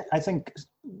 Yeah, I think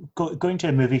going to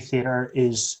a movie theater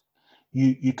is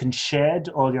you can shed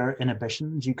all your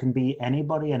inhibitions. You can be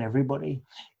anybody and everybody.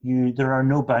 There are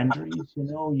no boundaries.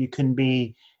 You can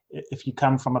be, if you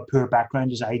come from a poor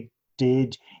background as I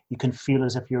did, you can feel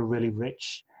as if you're really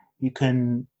rich. You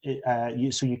can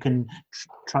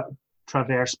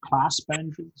traverse class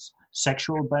boundaries,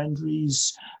 sexual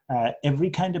boundaries, every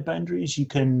kind of boundaries. You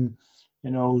can,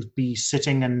 be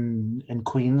sitting in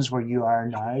Queens where you are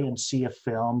now and see a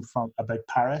film about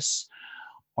Paris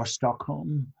or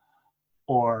Stockholm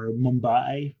or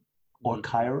Mumbai or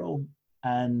Cairo,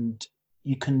 and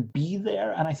you can be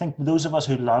there. And I think those of us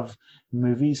who love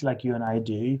movies like you and I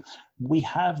do, we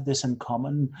have this in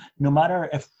common. No matter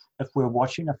if we're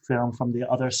watching a film from the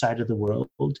other side of the world,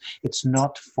 it's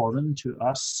not foreign to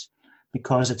us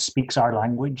because it speaks our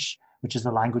language, which is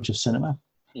the language of cinema.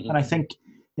 Mm-hmm. And I think,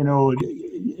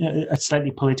 a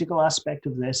slightly political aspect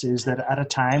of this is that at a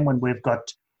time when we've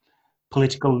got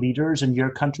political leaders in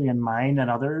your country and mine and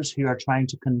others who are trying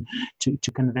to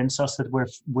convince us that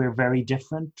we're very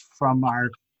different from our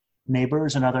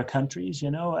neighbors in other countries,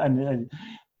 and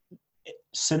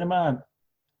cinema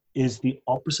is the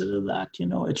opposite of that.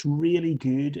 It's really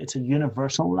good. It's a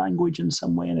universal language in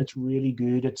some way, and it's really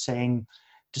good at saying,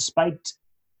 despite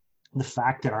the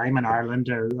fact that I'm in Ireland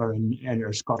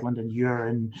or Scotland and you're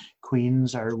in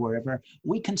Queens or wherever,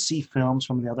 we can see films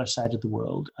from the other side of the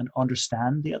world and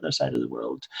understand the other side of the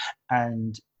world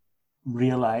and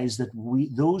realize that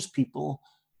those people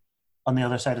on the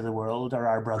other side of the world are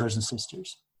our brothers and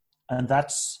sisters. And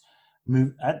that's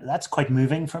quite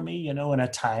moving for me, in a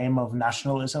time of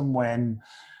nationalism when,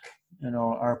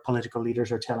 our political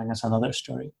leaders are telling us another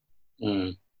story.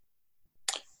 Mm.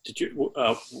 Did you,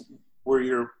 what were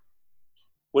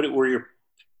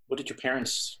What did your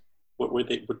parents? What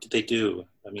did they do?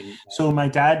 I mean, So my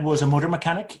dad was a motor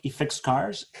mechanic. He fixed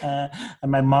cars, and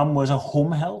my mum was a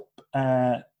home help,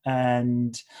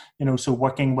 and so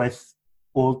working with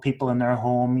old people in their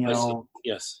home.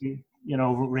 Yes.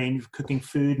 Range cooking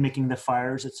food, making the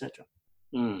fires, etc.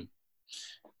 Mm.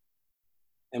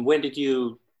 And when did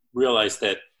you realize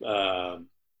that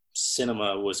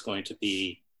cinema was going to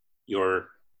be your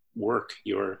work,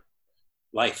 your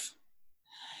life?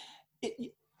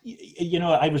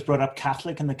 I was brought up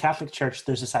Catholic. In the Catholic Church,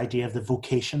 there's this idea of the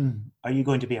vocation. Are you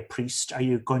going to be a priest? Are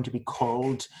you going to be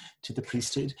called to the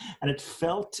priesthood? And it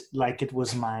felt like it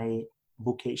was my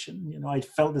vocation. I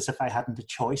felt as if I hadn't a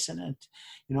choice in it.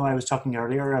 I was talking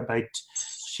earlier about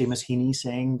Seamus Heaney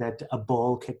saying that a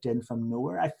ball kicked in from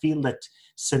nowhere. I feel that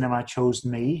cinema chose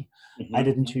me. Mm-hmm. I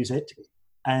didn't choose it.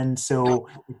 And so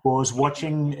it was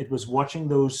watching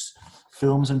those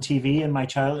films on TV in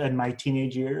my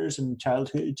teenage years and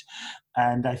childhood,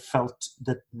 and I felt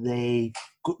that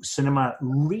cinema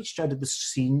reached out of the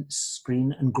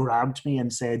screen and grabbed me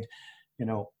and said,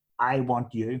 I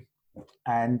want you.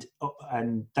 And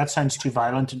that sounds too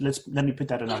violent. Let me put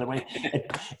that another way.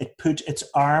 It put its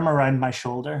arm around my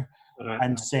shoulder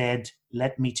and said,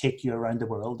 "Let me take you around the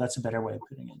world." That's a better way of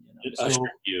putting it. So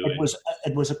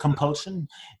it was a compulsion.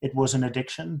 It was an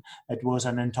addiction. It was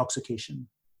an intoxication.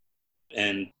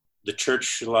 And the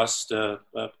church lost a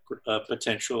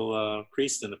potential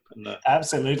priest in the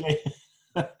Absolutely.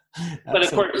 But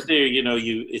of course,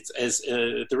 it's as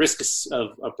the risk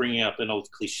of bringing up an old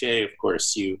cliche. Of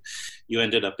course, you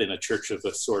ended up in a church of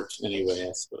a sort anyway.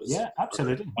 I suppose. Yeah,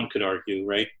 absolutely. One could argue,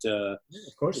 right? Of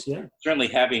course, yeah. Certainly,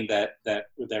 having that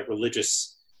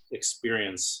religious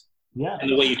experience. Yeah. And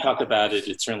the way you talk about it,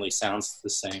 it certainly sounds the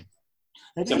same.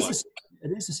 It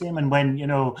is the same. And when,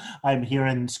 I'm here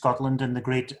in Scotland and the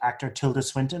great actor Tilda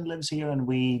Swinton lives here and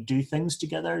we do things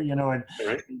together, and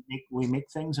right. we make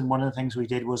things. And one of the things we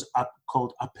did was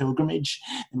called A Pilgrimage.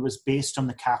 It was based on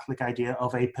the Catholic idea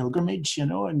of a pilgrimage,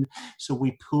 and so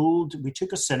we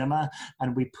took a cinema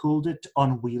and we pulled it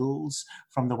on wheels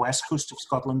from the west coast of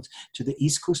Scotland to the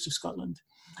east coast of Scotland.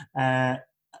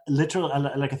 Literally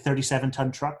like a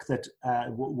 37-ton truck that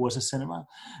was a cinema,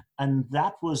 and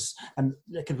it was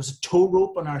a tow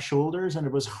rope on our shoulders, and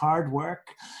it was hard work.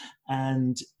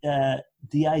 And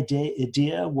the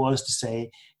idea was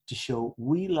to show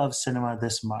we love cinema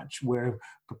this much, we're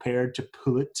prepared to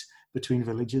pull it between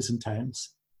villages and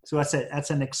towns. So that's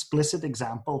an explicit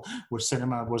example where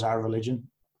cinema was our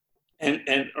religion. And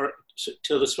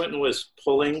Tilda Swinton was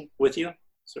pulling with you.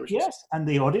 Yes, and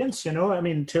the audience,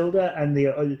 Tilda and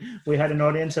we had an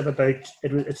audience of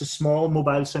it's a small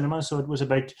mobile cinema, so it was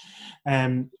about,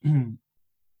 at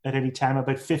any time,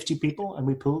 about 50 people, and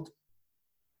we pulled.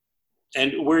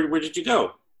 And where did you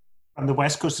go? From the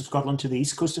west coast of Scotland to the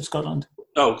east coast of Scotland.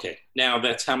 Oh, okay. Now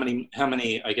that's how many,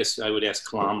 I guess I would ask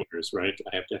kilometers, right?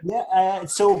 I have to. Yeah,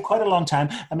 so quite a long time.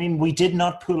 I mean, we did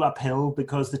not pull uphill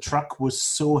because the truck was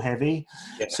so heavy,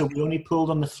 so we only pulled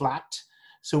on the flat.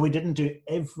 So we didn't do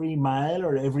every mile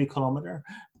or every kilometer,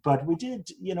 but we did,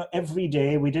 every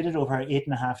day. We did it over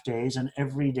 8.5 days, and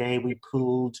every day we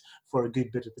pulled for a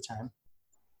good bit of the time.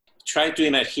 Try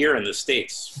doing that here in the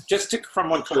States, just from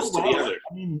one coast to the other.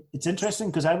 I mean, it's interesting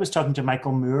because I was talking to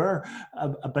Michael Moore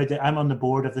about I'm on the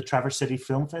board of the Traverse City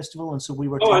Film Festival, and so we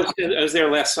were. I was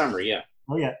there last summer. Yeah.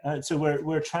 Oh yeah. So we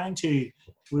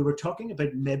were talking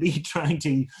about maybe trying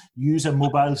to use a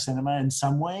mobile cinema in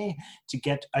some way to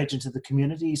get out into the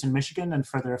communities in Michigan and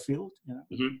further afield.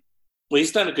 Mm-hmm. Well,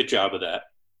 he's done a good job of that.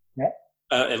 Yeah.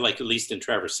 At least in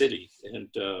Traverse City, and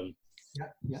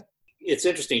yeah. It's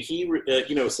interesting. He,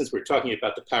 since we're talking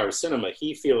about the power of cinema,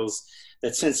 he feels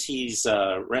that since he's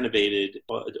renovated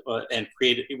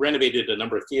a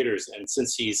number of theaters, and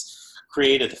since he's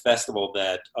created the festival,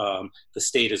 that the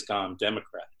state has gone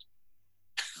Democrat.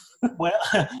 Well,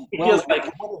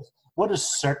 what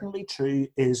is certainly true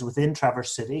is within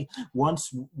Traverse City,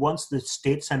 once the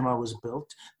state cinema was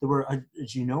built, there were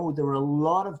a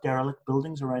lot of derelict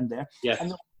buildings around there, and there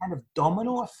was a kind of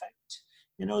domino effect.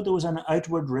 There was an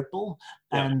outward ripple,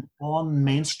 and on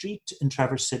Main Street in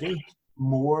Traverse City,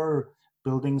 more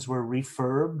buildings were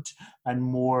refurbed and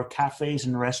more cafes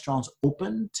and restaurants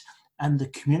opened, and the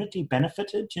community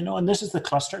benefited, and this is the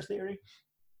cluster theory.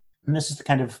 And this is the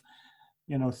kind of,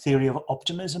 theory of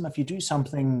optimism. If you do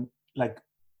something like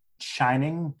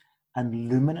shining and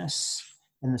luminous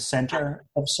in the center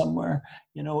of somewhere,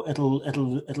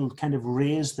 it'll kind of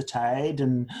raise the tide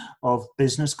and of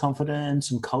business confidence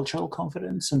and cultural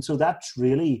confidence. And so that's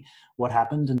really what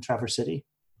happened in Traverse City.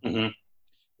 Mm-hmm.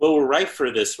 Well, we're ripe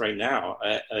for this right now.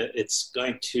 It's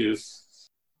going to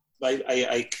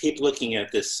I keep looking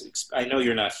at this. I know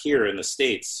you're not here in the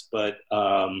States, but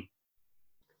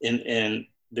and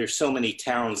there's so many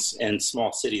towns and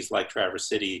small cities like Traverse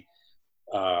City,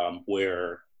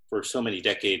 where for so many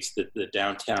decades the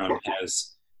downtown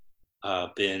has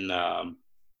been,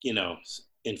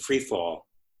 in free fall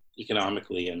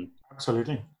economically, and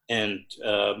Absolutely. And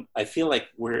I feel like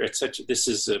we're at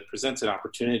presents an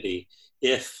opportunity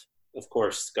if, of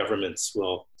course, governments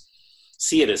will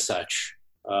see it as such,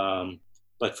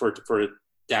 but for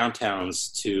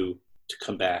downtowns to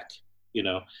come back,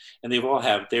 and they've all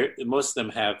have most of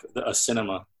them have a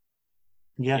cinema.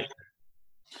 Yeah.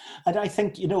 And I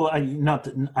think, I'm not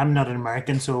an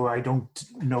American, so I don't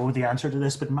know the answer to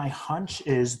this, but my hunch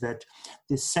is that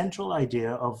the central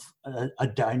idea of a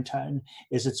downtown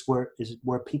is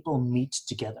where people meet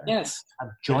together. Yes. Have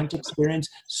joint experience,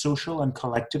 social and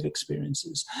collective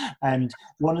experiences. And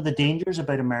one of the dangers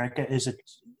about America is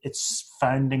its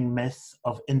founding myth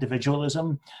of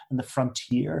individualism and the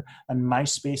frontier, and my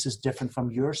space is different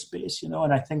from your space, and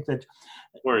I think that...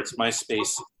 Or it's my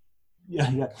space.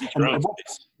 Yeah. And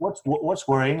what's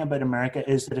worrying about America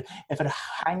is that if it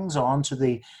hangs on to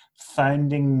the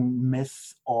founding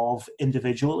myth of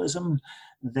individualism,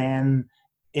 then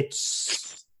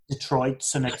its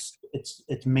Detroit's and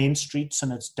its main streets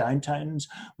and its downtowns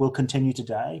will continue to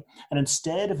die. And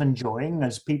instead of enjoying,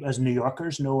 as New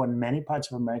Yorkers know and many parts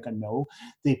of America know,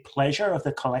 the pleasure of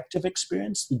the collective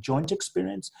experience, the joint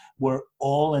experience, we're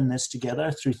all in this together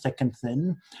through thick and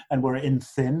thin, and we're in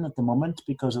thin at the moment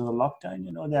because of the lockdown.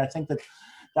 I think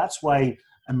that's why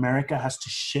America has to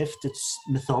shift its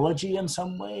mythology in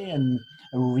some way and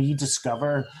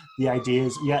rediscover the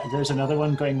ideas. Yeah, there's another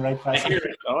one going right past. I hear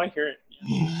it. Oh, I hear it.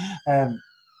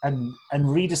 And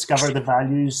rediscover the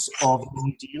values of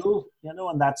the Deal,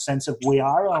 and that sense of we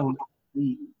are all,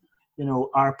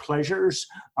 our pleasures,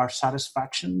 our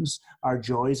satisfactions, our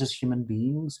joys as human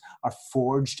beings are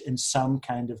forged in some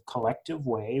kind of collective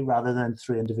way rather than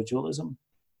through individualism.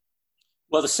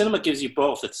 Well, the cinema gives you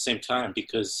both at the same time,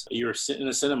 because you're in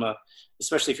a cinema,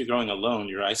 especially if you're going alone.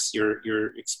 You're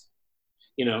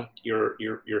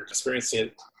experiencing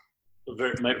it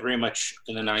very much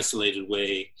in an isolated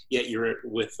way. Yet you're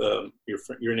with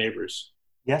your neighbors.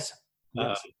 Yes.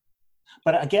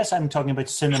 But I guess I'm talking about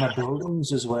cinema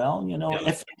buildings as well.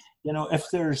 If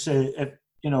there's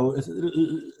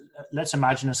let's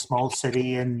imagine a small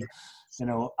city in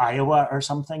Iowa or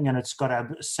something, and it's got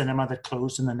a cinema that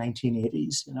closed in the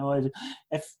 1980s.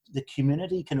 If the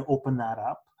community can open that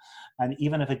up, and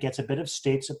even if it gets a bit of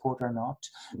state support or not,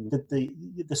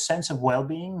 the sense of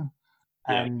well-being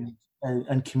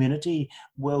and community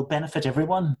will benefit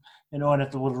everyone. And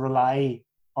it will rely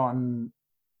on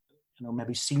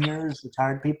maybe seniors,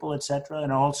 retired people, etc.,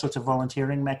 and all sorts of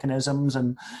volunteering mechanisms.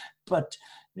 But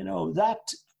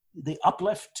that the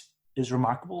uplift is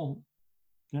remarkable.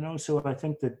 So I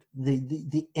think that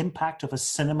the impact of a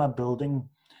cinema building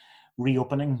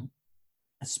reopening,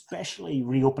 especially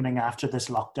reopening after this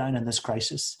lockdown and this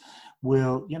crisis,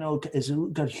 will, is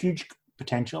got huge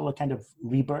potential, a kind of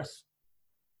rebirth.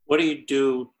 What do you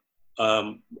do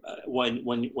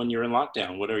when you're in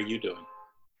lockdown? What are you doing?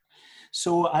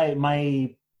 So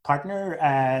my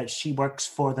partner, she works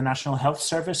for the National Health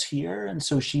Service here, and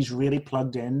so she's really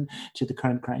plugged in to the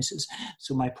current crisis.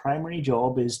 So my primary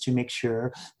job is to make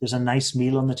sure there's a nice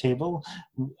meal on the table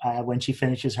when she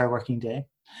finishes her working day.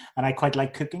 And I quite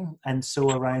like cooking, and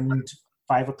so around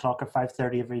 5 o'clock or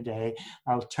 5:30 every day,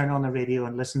 I'll turn on the radio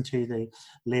and listen to the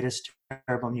latest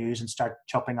terrible news and start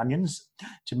chopping onions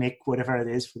to make whatever it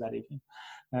is for that evening.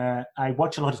 I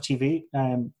watch a lot of TV.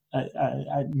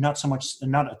 Not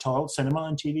at all cinema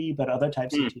on TV, but other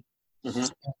types of TV. Mm-hmm.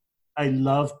 I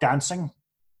love dancing.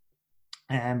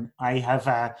 I have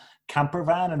a camper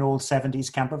van, an old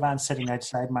 70s camper van sitting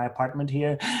outside my apartment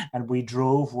here, and we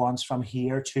drove once from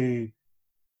here to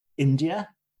India.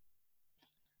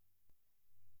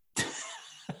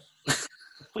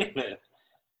 Wait a minute.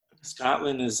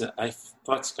 Scotland is, I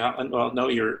thought Scotland, well, no,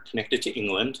 you're connected to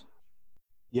England.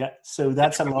 Yeah, so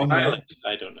that's a long way.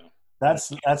 I don't know.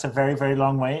 That's a very, very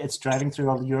long way. It's driving through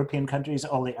all the European countries,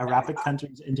 all the Arabic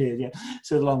countries into India.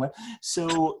 So a long way.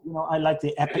 So, I like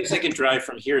the epic. I guess I can drive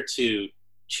from here to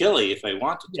Chile if I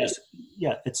wanted to.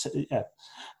 Yeah,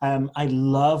 I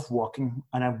love walking,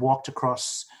 and I've walked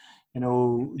across,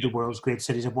 the world's great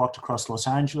cities. I've walked across Los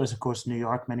Angeles, of course, New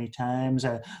York many times,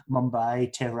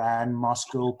 Mumbai, Tehran,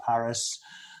 Moscow, Paris,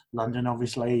 London,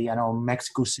 obviously,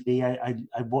 Mexico City.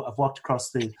 I've walked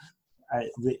across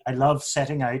I love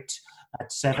setting out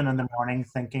at 7 a.m,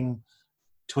 thinking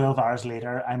 12 hours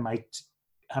later I might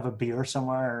have a beer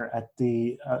somewhere at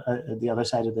the other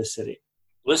side of the city.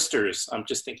 blisters. I'm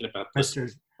just thinking about this.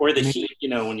 Blisters. Or the heat,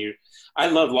 I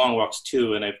love long walks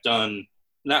too, and I've done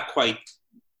not quite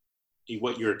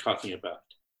what you're talking about,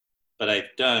 but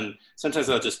sometimes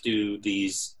I'll just do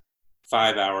these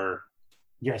 5-hour.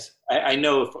 Yes. I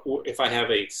know if I have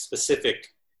a specific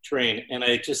terrain, and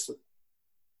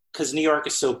because New York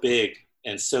is so big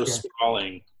and so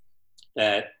sprawling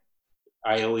that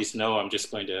I always know I'm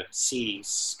just going to see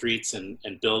streets and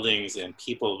buildings and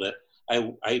people that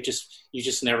you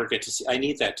just never get to see. I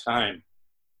need that time.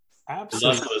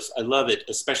 Absolutely. I love it,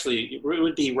 especially it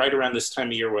would be right around this time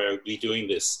of year where I would be doing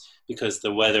this because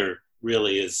the weather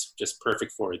really is just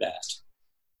perfect for that.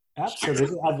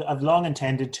 Absolutely. I've long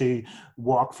intended to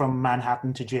walk from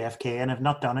Manhattan to JFK, and I've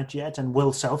not done it yet. And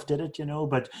Will Self did it,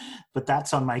 but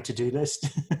that's on my to-do list.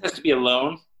 It has to be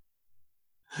alone?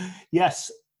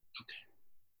 Yes.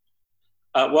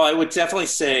 Okay. Well, I would definitely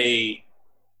say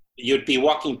you'd be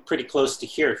walking pretty close to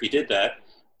here if you did that,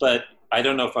 but I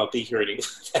don't know if I'll be here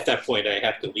at that point. I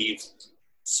have to leave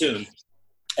soon.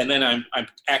 And then I'm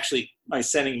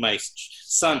sending my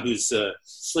son who's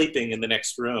sleeping in the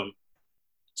next room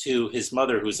to his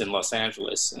mother who's in Los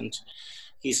Angeles. And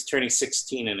he's turning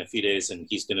 16 in a few days, and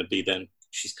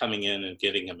she's coming in and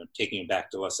getting him and taking him back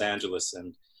to Los Angeles.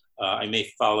 And I may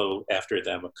follow after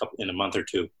them in a month or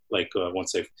two,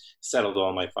 once I've settled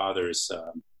all my father's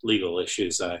legal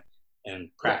issues and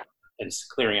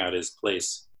clearing out his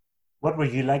place. What were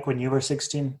you like when you were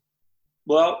 16?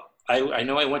 Well, I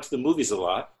know I went to the movies a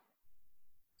lot.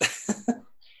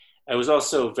 I was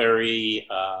also very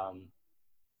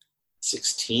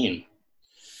 16.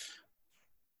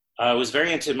 I was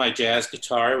very into my jazz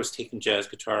guitar. I was taking jazz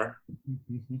guitar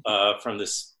from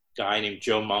this guy named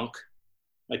Joe Monk.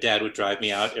 My dad would drive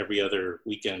me out every other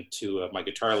weekend to my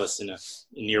guitar lesson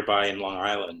nearby in Long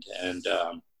Island, and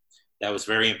that was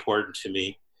very important to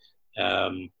me.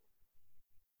 I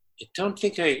don't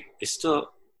think it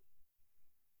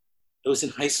was in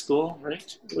high school,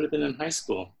 right? It would have been in high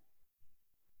school.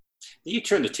 You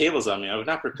turned the tables on me. I was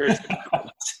not prepared.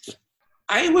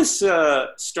 I was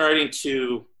starting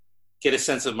to get a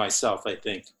sense of myself, I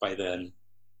think, by then.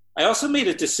 I also made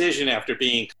a decision after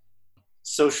being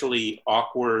socially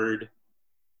awkward,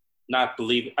 not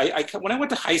believing. When I went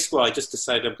to high school, I just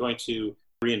decided I'm going to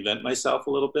reinvent myself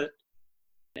a little bit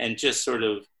and just sort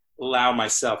of allow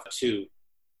myself to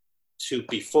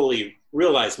be fully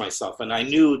realize myself. And I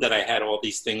knew that I had all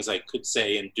these things I could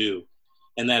say and do,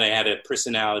 and that I had a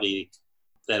personality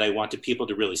that I wanted people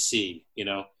to really see,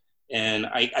 and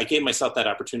I gave myself that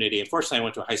opportunity. Unfortunately, I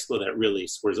went to a high school that really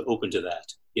was open to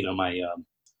that,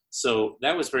 so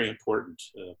that was very important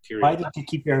period. Why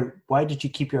did you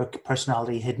keep your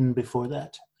personality hidden before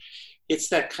that? It's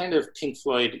that kind of Pink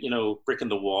Floyd, brick in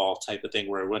the wall type of thing,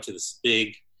 where I went to this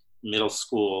big middle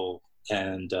school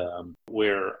and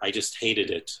where I just hated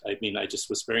it. I mean, I just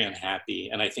was very unhappy.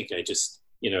 And I think I just,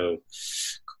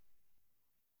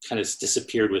 kind of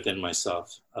disappeared within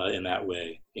myself in that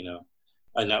way,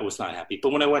 and I was not happy.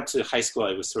 But when I went to high school,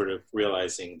 I was sort of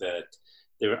realizing that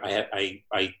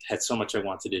I had so much I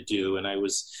wanted to do. And I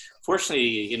was,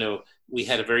 fortunately, we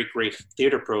had a very great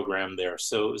theater program there.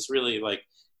 So it was really like,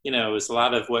 it was a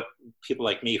lot of what people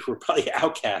like me who were probably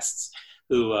outcasts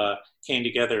who came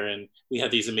together, and we had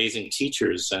these amazing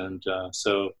teachers, and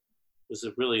so it was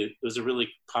a really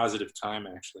positive time,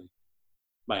 actually.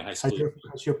 My high school.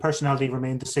 Has your personality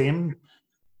remained the same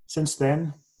since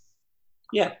then?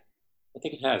 Yeah, I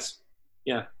think it has.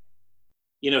 Yeah,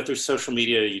 through social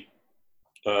media,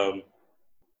 I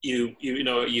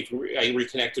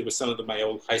reconnected with some of my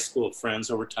old high school friends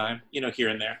over time, here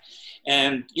and there,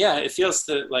 and yeah, it feels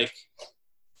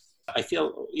I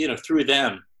feel through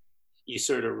them. You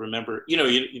sort of remember,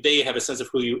 they have a sense of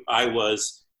who I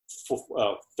was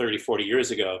 30, 40 years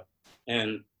ago.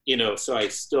 And, so I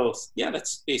still,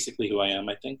 that's basically who I am,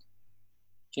 I think.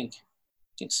 I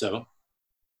think so.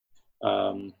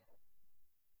 Do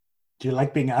you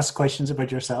like being asked questions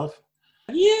about yourself?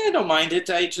 Yeah, I don't mind it.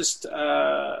 I just, it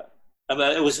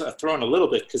was thrown a little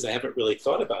bit because I haven't really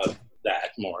thought about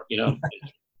that more,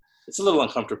 It's a little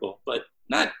uncomfortable, but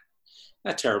not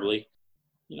terribly.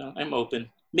 I'm open.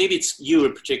 Maybe it's you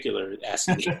in particular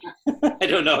asking me. I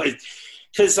don't know.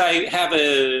 Because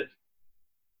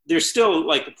there's still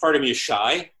like a part of me is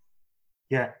shy.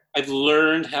 Yeah. I've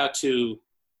learned how to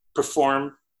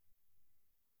perform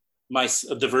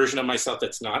the version of myself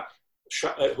that's not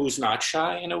shy, who's not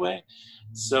shy in a way.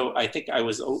 So I think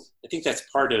that's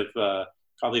part of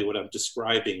probably what I'm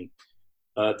describing,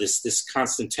 this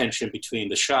constant tension between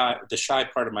the shy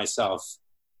part of myself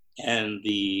and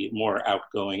the more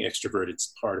outgoing, extroverted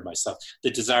part of myself,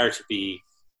 the desire to be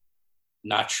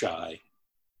not shy,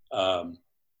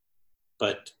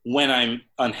 But when I'm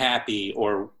unhappy,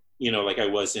 or, like I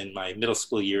was in my middle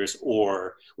school years,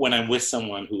 or when I'm with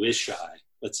someone who is shy,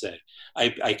 let's say,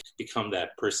 I become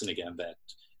that person again, that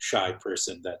shy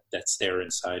person that's there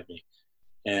inside me.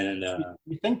 And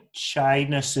you think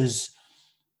shyness is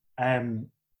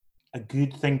a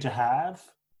good thing to have?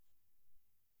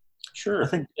 Sure. I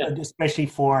think, especially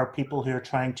for people who are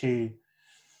trying to,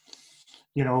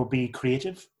 be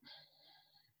creative.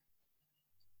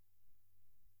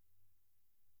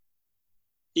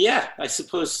 Yeah, I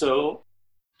suppose so.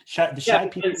 The shy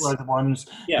people are the ones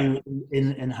who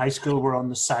in high school were on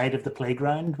the side of the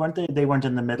playground, weren't they? They weren't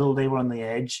in the middle, they were on the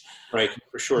edge. Right,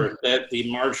 for sure. That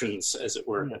the margins, as it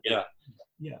were. Yeah.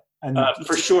 And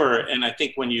for sure. And I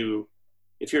think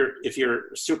if you're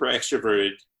super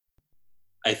extroverted,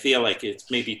 I feel like it's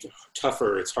maybe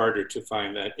tougher, it's harder to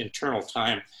find that internal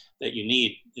time that you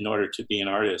need in order to be an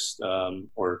artist,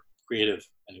 or creative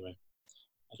anyway.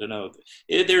 I don't know.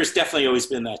 There's definitely always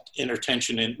been that inner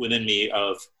tension within me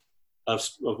of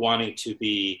wanting to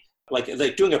be like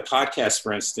doing a podcast,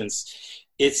 for instance.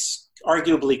 It's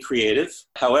arguably creative.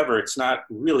 However, it's not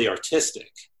really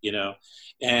artistic,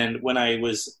 And when I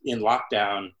was in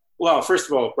lockdown, well, first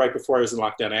of all, right before I was in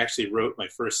lockdown, I actually wrote my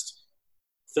first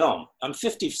film. I'm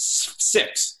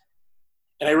 56,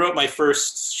 and I wrote my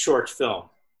first short film,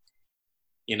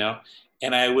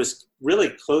 and I was really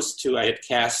close to, I had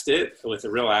cast it with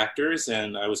the real actors,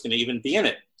 and I was going to even be in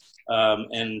it. I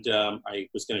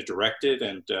was going to direct it,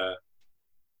 and,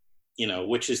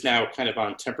 which is now kind of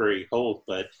on temporary hold,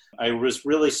 but I was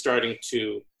really starting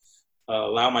to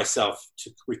allow myself to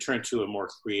return to a more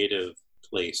creative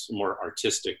place, a more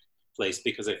artistic place,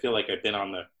 because I feel like I've been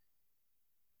on the,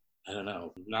 I don't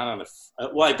know, not on the,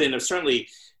 well, I've been certainly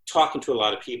talking to a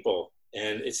lot of people,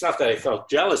 and it's not that I felt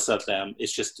jealous of them.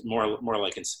 It's just more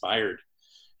like inspired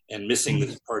and missing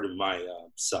this part of my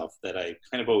self that I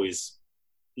kind of always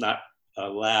not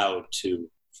allowed to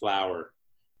flower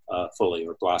fully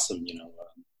or blossom,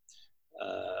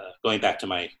 going back to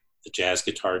the jazz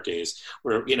guitar days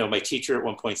where, my teacher at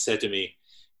one point said to me,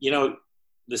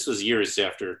 this was years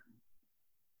after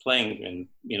playing and,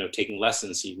 taking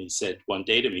lessons. He said one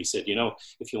day to me, he said,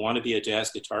 if you want to be a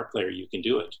jazz guitar player, you can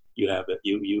do it. You have it.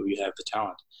 You have the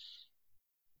talent.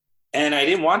 And I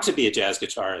didn't want to be a jazz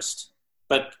guitarist,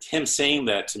 but him saying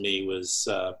that to me was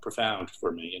profound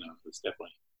for me. It was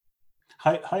definitely.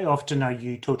 How often are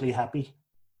you totally happy?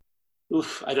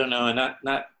 Oof, I don't know. And I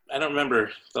don't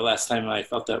remember the last time I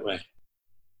felt that way.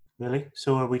 Really?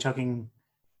 So are we talking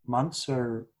months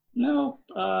or? No,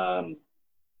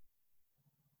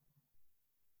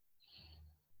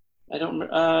 I don't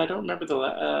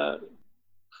remember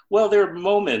well, there are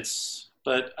moments,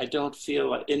 but I don't feel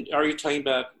like, are you talking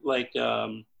about like,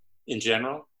 in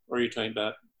general, or are you talking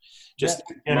about just,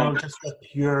 just a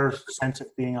pure sense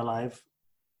of being alive?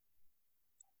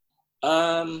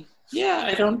 Yeah,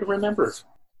 I don't remember.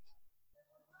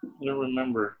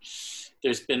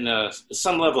 There's been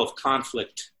some level of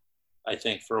conflict, I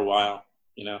think, for a while,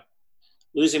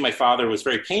 Losing my father was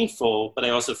very painful, but I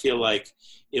also feel like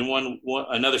in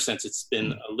another sense, it's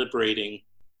been a liberating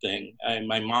thing.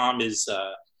 My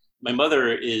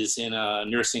mother is in a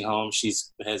nursing home.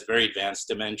 Has very advanced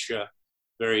dementia,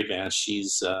 very advanced.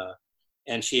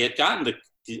 And she had gotten the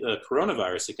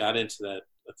coronavirus. It got into that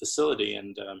facility.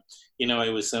 And, I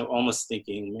was almost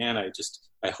thinking, man, I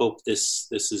hope this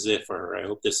is it for her. I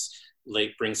hope this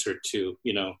brings her to,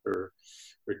 her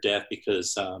death,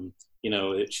 because,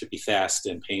 it should be fast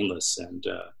and painless. And,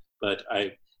 but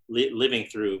living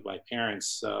through my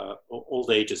parents'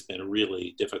 old age has been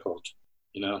really difficult,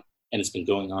 and it's been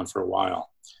going on for a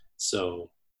while. So,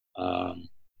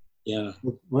 yeah.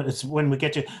 It's when we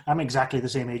get to, I'm exactly the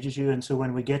same age as you. And so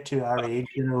when we get to our age,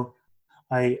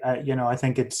 I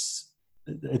think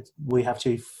we have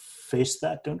to face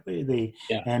that, don't we? The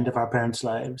end of our parents'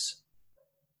 lives.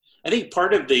 I think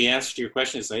part of the answer to your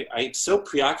question is I'm so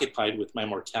preoccupied with my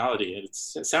mortality. And it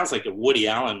sounds like a Woody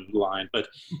Allen line, but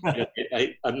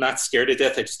I'm not scared to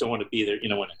death. I just don't want to be there,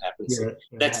 when it happens. Yeah,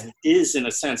 that is, in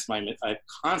a sense, I'm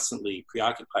constantly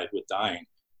preoccupied with dying.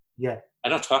 Yeah. I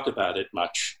don't talk about it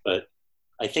much, but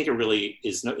I think it really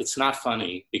is. It's not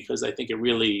funny, because I think it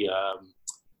really, I'm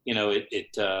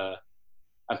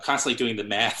constantly doing the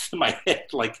math in my head,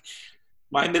 like,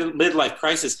 my midlife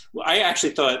crisis. I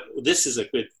actually thought this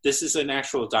is an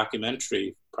actual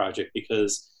documentary project,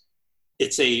 because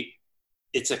it's a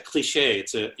cliche.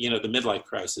 It's the midlife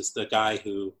crisis, the guy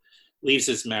who leaves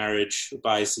his marriage, who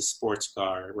buys his sports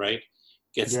car, right?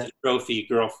 Gets the trophy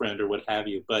girlfriend or what have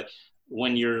you. But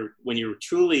when you're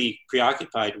truly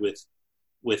preoccupied with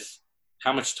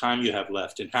how much time you have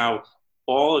left and how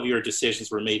all of your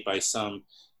decisions were made by some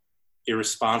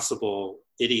irresponsible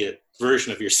idiot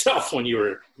version of yourself when you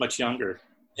were much younger.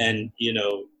 And,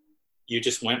 you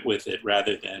just went with it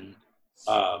rather than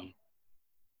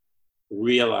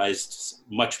realized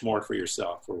much more for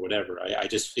yourself or whatever. I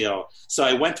just feel, so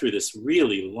I went through this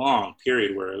really long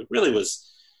period where it really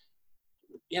was,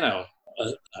 a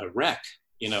wreck,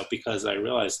 because I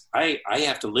realized I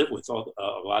have to live with a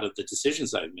lot of the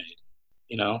decisions I've made,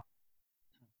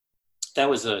 That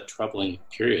was a troubling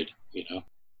period,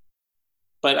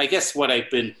 But I guess what I've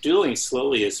been doing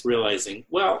slowly is realizing,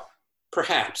 well,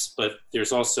 perhaps, but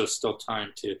there's also still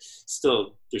time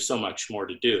there's so much more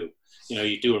to do.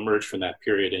 You do emerge from that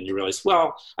period and you realize,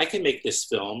 well, I can make this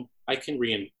film. I can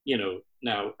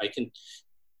now I can,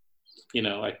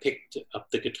 I picked up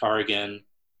the guitar again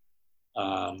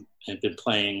and been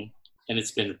playing, and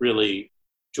it's been really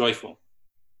joyful,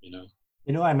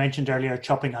 I mentioned earlier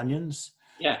chopping onions.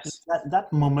 Yes.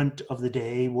 That moment of the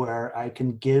day where I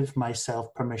can give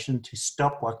myself permission to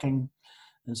stop working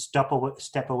and step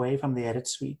away from the edit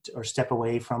suite or step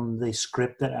away from the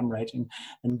script that I'm writing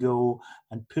and go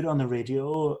and put on the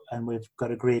radio. And we've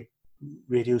got a great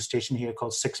radio station here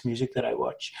called Six Music that I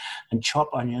watch, and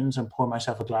chop onions and pour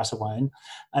myself a glass of wine.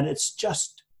 And it's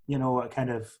just, a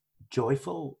kind of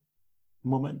joyful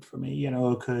moment for me,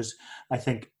 because I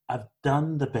think I've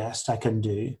done the best I can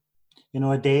do.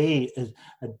 A day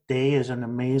is an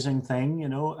amazing thing,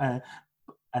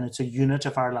 and it's a unit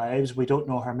of our lives. We don't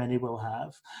know how many we'll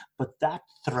have, but that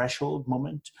threshold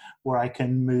moment where I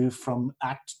can move from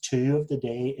act 2 of the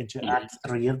day into act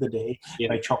 3 of the day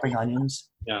by chopping onions.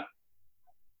 Yeah.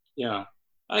 Yeah.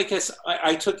 I guess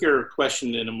I took your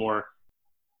question in a more,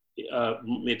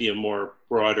 maybe a more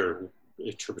broader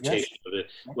interpretation of it,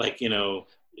 like, a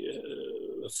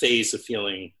phase of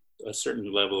feeling a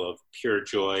certain level of pure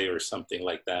joy or something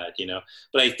like that,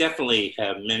 but I definitely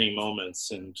have many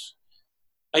moments, and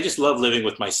I just love living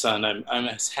with my son. I'm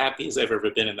as happy as I've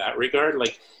ever been in that regard.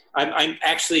 Like I'm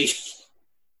actually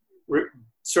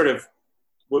sort of,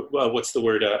 what's the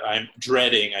word? I'm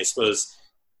dreading, I suppose,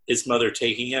 his mother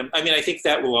taking him. I mean, I think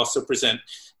that will also present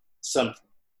some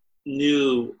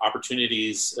new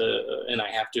opportunities, and I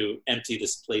have to empty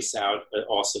this place out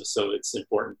also. So it's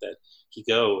important that he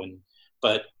go.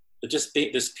 But just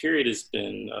this period has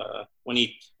been, when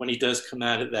he does come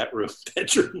out of that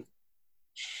bedroom,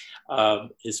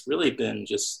 it's really been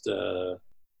just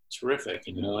terrific,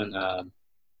 and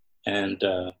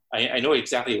I know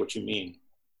exactly what you mean,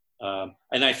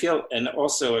 and I feel, and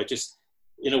also I just,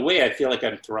 in a way, I feel like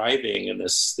I'm thriving in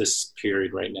this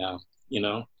period right now.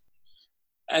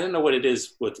 I don't know what it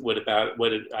is.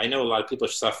 I know a lot of people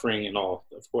are suffering and all,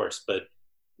 of course, but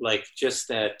like just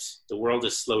that the world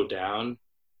has slowed down,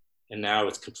 and now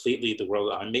it's completely the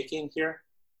world I'm making here,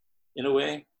 in a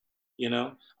way.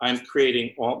 I'm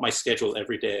creating all my schedule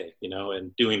every day,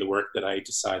 and doing the work that I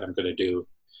decide I'm going to do.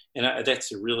 And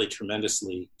that's really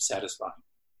tremendously satisfying.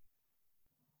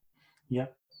 Yeah,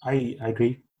 I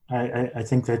agree. I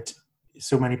think that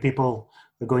so many people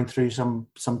are going through some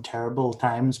terrible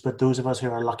times, but those of us who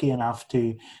are lucky enough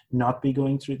to not be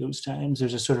going through those times,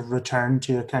 there's a sort of return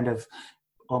to a kind of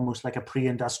almost like a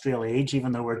pre-industrial age,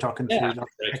 even though we're talking through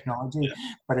technology,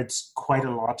 but it's quite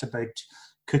a lot about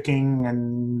cooking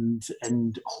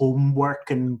and homework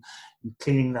and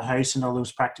cleaning the house and all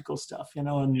those practical stuff, and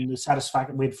the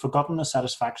satisfaction. We'd forgotten the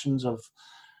satisfactions of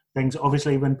things.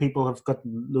 Obviously, when people have got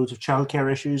loads of childcare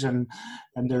issues and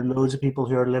there are loads of people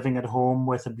who are living at home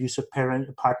with abusive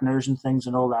partners and things,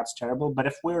 and all that's terrible. But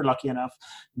if we're lucky enough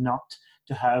not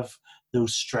to have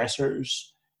those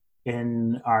stressors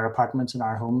in our apartments and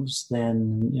our homes,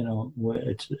 then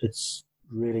it's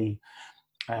really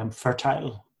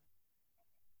fertile.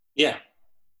 Yeah.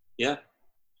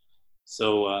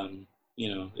 So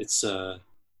it's and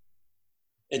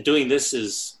doing this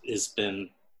has been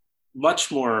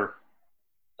much more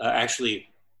actually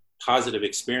positive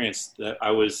experience. That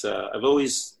I've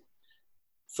always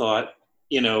thought,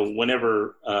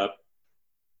 whenever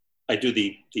I do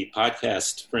the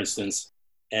podcast, for instance,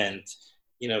 and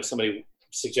if somebody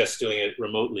suggests doing it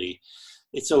remotely,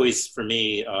 it's always for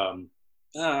me,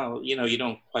 you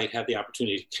don't quite have the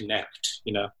opportunity to connect,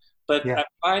 But I'm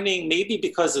finding, maybe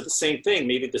because of the same thing,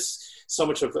 maybe so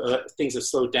much of things have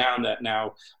slowed down that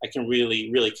now I can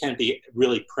really can be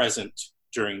really present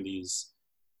during these,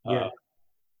 in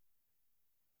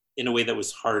a way that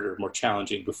was harder, more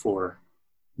challenging before.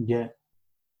 Yeah.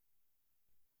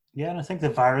 Yeah, and I think the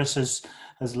virus has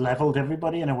leveled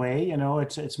everybody in a way.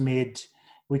 It's made.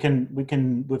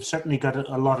 We've certainly got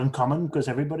a lot in common because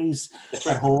everybody's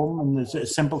at home, and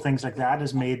simple things like that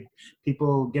has made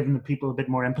given people a bit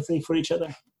more empathy for each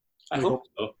other. I hope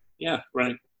so. Yeah,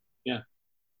 right. Yeah.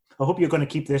 I hope you're going to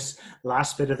keep this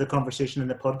last bit of the conversation in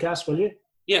the podcast, will you?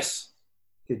 Yes.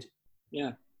 Good.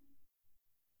 Yeah.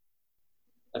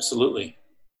 Absolutely.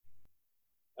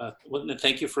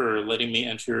 Thank you for letting me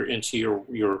enter into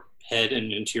your head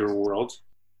and into your world.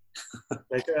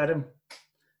 Thank you, Adam.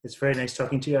 It's very nice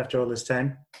talking to you after all this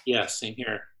time. Yeah, same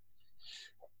here.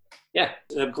 Yeah,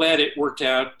 I'm glad it worked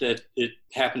out that it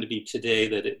happened to be today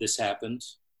that this happened.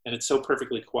 And it's so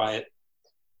perfectly quiet,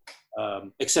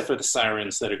 except for the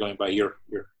sirens that are going by your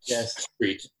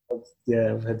street.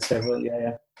 Yeah, I've had several.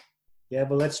 Yeah.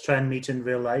 Well, let's try and meet in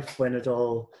real life when it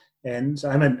all ends.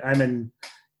 I'm in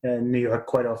New York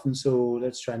quite often, so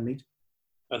let's try and meet.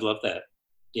 I'd love that.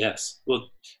 Yes. Well,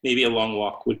 maybe a long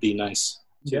walk would be nice.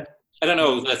 Yeah. I don't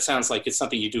know. That sounds like it's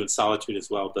something you do in solitude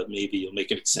as well, but maybe you'll make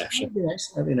an exception.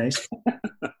 That'd be nice.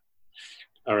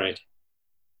 All right.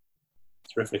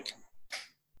 Terrific.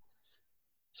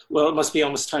 Well, it must be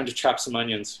almost time to chop some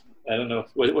onions. I don't know.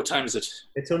 What time is it?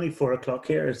 It's only 4:00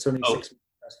 here. It's only 6 minutes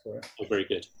past 4. Oh, very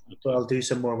good. Okay. So I'll do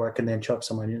some more work and then chop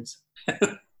some onions.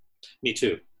 Me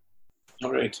too.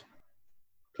 All right.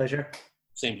 Pleasure.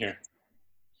 Same here.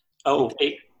 Oh,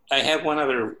 hey, I have one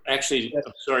other. Actually,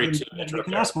 I'm sorry to interrupt. You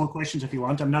can ask more questions if you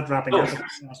want. I'm not wrapping up. If you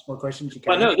can ask more questions, you can.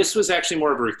 Well, no, this was actually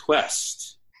more of a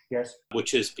request. Yes.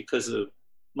 Which is because of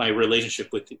my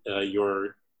relationship with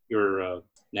your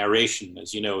narration.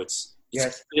 As you know, it's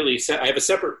really. I have a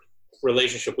separate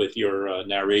relationship with your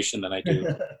narration than I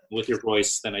do with your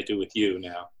voice than I do with you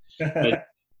now. But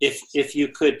if you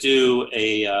could do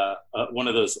a one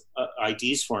of those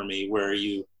IDs for me where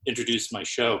you introduce my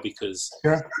show, because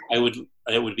it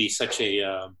would be such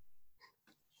a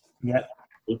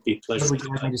would be pleasure. What would you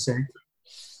like me to say?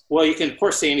 Well, you can of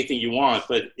course say anything you want,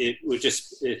 but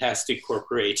it has to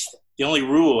incorporate. The only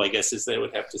rule, I guess, is that it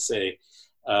would have to say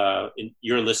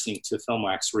you're listening to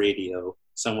Filmmax Radio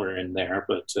somewhere in there,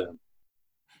 but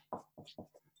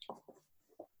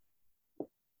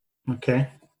okay.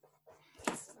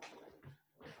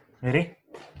 Ready?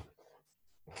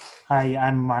 Hi,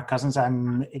 I'm Mark Cousins.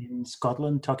 I'm in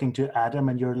Scotland talking to Adam,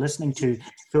 and you're listening to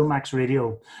Filmmax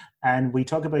Radio. And we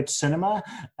talk about cinema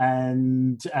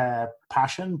and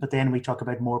passion, but then we talk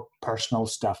about more personal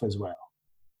stuff as well.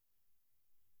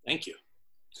 Thank you.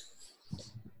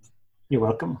 You're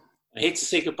welcome. I hate to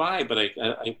say goodbye, but I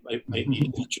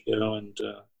need to let you go, and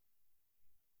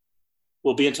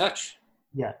we'll be in touch.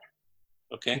 Yeah.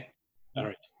 Okay. All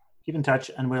right. Keep in touch,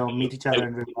 and we'll meet each other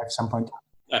in real life at some point.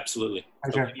 Absolutely.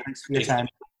 Pleasure. Okay. Thanks for your time.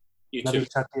 You Love too. to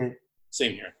talk to you.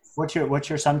 Same here. What's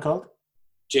your son called?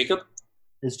 Jacob.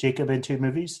 Is Jacob into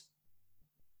movies?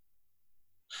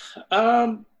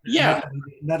 Yeah.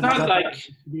 Not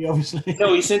like obviously.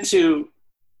 No, he's into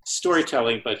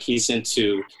storytelling, but he's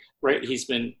into he's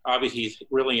been obviously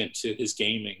really into his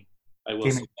gaming. I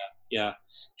will say that. Yeah.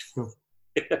 Cool.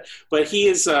 But he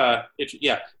is but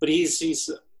he's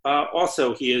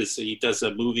also he does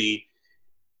a movie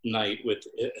night with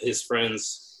his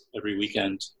friends every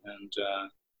weekend, and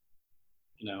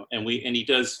and he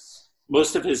does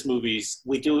most of his movies.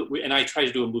 And I try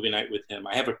to do a movie night with him.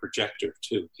 I have a projector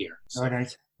too here. So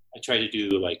nice. I try to do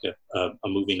like a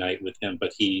movie night with him,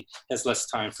 but he has less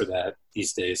time for that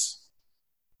these days.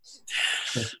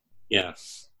 Yeah.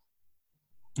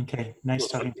 Okay. Nice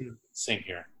talking to you. Same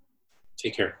here.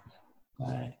 Take care.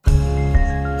 Bye.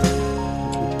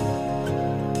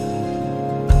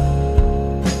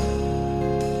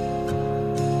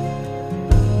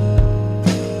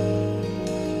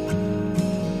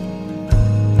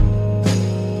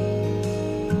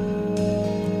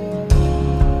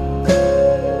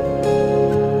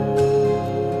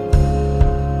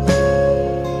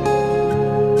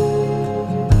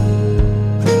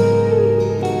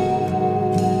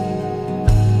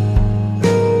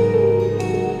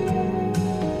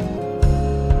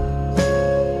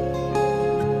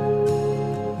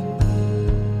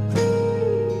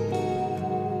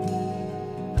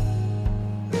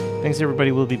 Thanks,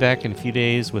 everybody. We'll be back in a few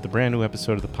days with a brand new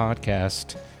episode of the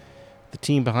podcast. The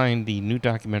team behind the new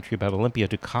documentary about Olympia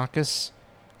Dukakis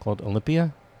called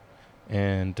Olympia.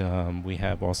 And we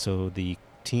have also the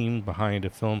team behind a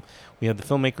film. We have the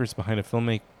filmmakers behind a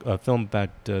film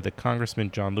about the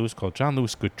Congressman John Lewis called John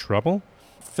Lewis Good Trouble.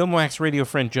 Filmwax radio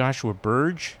friend Joshua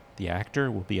Burge, the actor,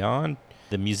 will be on.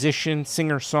 The musician,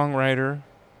 singer, songwriter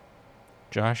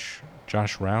Josh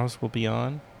Rouse will be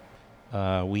on.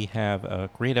 We have a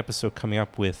great episode coming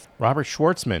up with Robert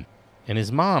Schwartzman and his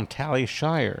mom, Talia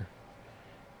Shire,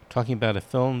 talking about a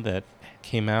film that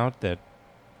came out that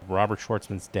Robert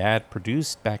Schwartzman's dad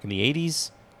produced back in the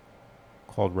 80s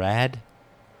called Rad.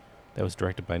 That was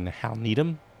directed by Hal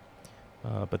Needham.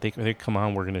 But they come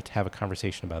on. We're going to have a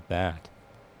conversation about that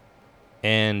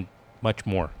and much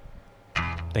more.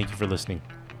 Thank you for listening.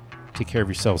 Take care of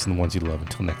yourselves and the ones you love.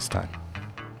 Until next time.